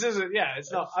 This isn't,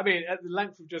 it's not, at the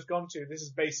length we've just gone to, this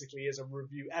is basically a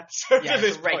review episode. Yeah, at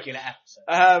this it's a regular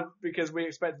episode. Because we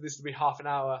expected this to be half an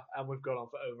hour and we've gone on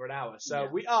for over an hour. So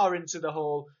we are into the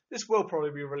whole, this will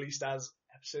probably be released as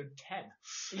episode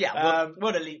 10. Yeah,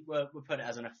 we'll put it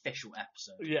as an official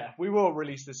episode. Yeah, we will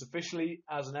release this officially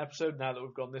as an episode now that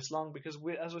we've gone this long because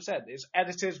as we said, it's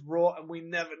edited raw and we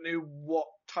never knew what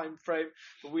time frame,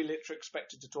 but we literally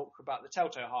expected to talk about the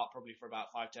Telltale Heart probably for about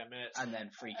 5-10 minutes. And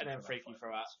then Freaky for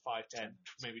about 5-10,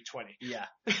 maybe 20. Yeah,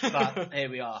 but here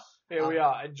we are. Here we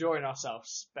are, enjoying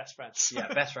ourselves. Best friends. Yeah,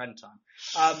 best friend time.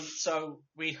 So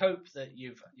we hope that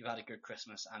you've had a good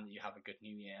Christmas and that you have a good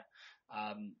New Year.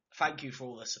 Thank you for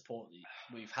all the support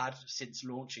that we've had since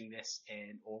launching this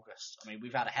in August.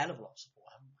 We've had a hell of a lot of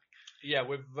support, haven't we? Yeah,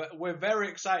 we're very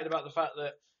excited about the fact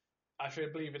that I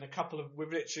believe in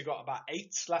we've literally got about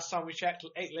 8 last time we checked,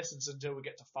 8 listens until we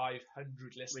get to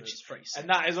 500 listeners. Which is pretty sick. And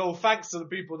that is all thanks to the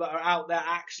people that are out there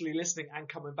actually listening and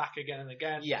coming back again and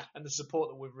again. Yeah. And the support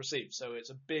that we've received. So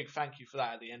it's a big thank you for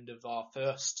that at the end of our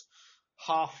first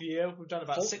half year. We've done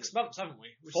about 6 months, haven't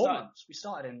we? 4 months. We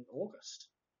started in August.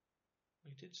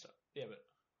 We did start. Yeah, but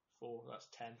 4, that's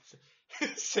 10.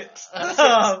 6.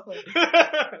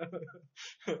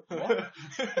 What?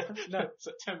 No,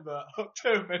 September,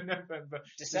 October, November,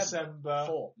 December.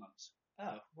 4 months.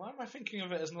 Oh, why am I thinking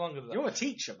of it as longer than that? You're a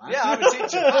teacher, man. Yeah, I'm a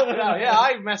teacher.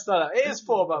 I messed that up. It is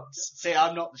 4 months. See,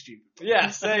 I'm not the stupid one.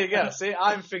 Yes, there you go. See,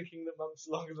 I'm thinking that months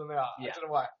are longer than they are. Yeah. I don't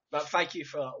know why. But thank you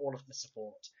for all of the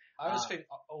support. I always think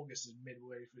August is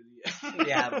midway through the year.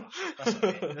 Yeah, that's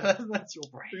okay. That's your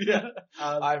brain. Yeah.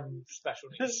 I'm special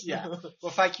needs. Yeah.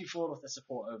 Well, thank you for all of the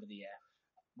support over the year.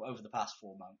 Over the past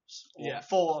 4 months. Yeah.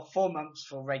 4 months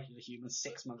for regular humans,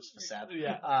 6 months for Seb.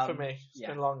 Yeah, for me. It's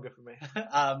been longer for me.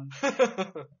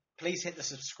 Please hit the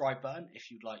subscribe button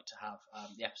if you'd like to have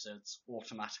the episodes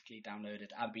automatically downloaded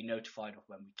and be notified of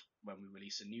when we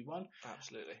release a new one.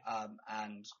 Absolutely.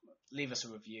 And leave us a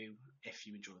review if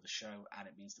you enjoy the show, and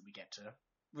it means that we get to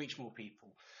reach more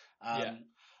people.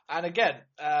 And again,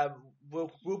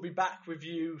 we'll be back with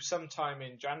you sometime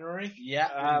in January.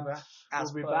 Yeah,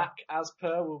 we'll be back as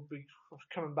per. We'll be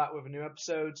coming back with a new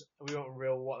episode. We won't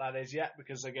reveal what that is yet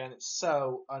because again, it's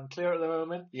so unclear at the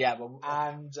moment. Yeah, but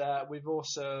and we've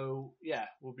also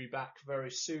we'll be back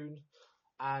very soon.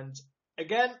 And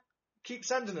again, keep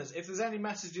sending us if there's any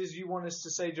messages you want us to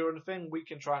say during the thing. We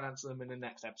can try and answer them in the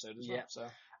next episode as well. So.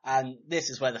 And this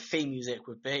is where the theme music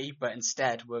would be, but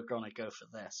instead we're gonna go for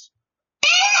this.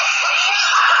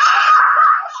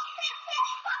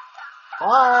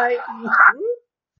 Bye.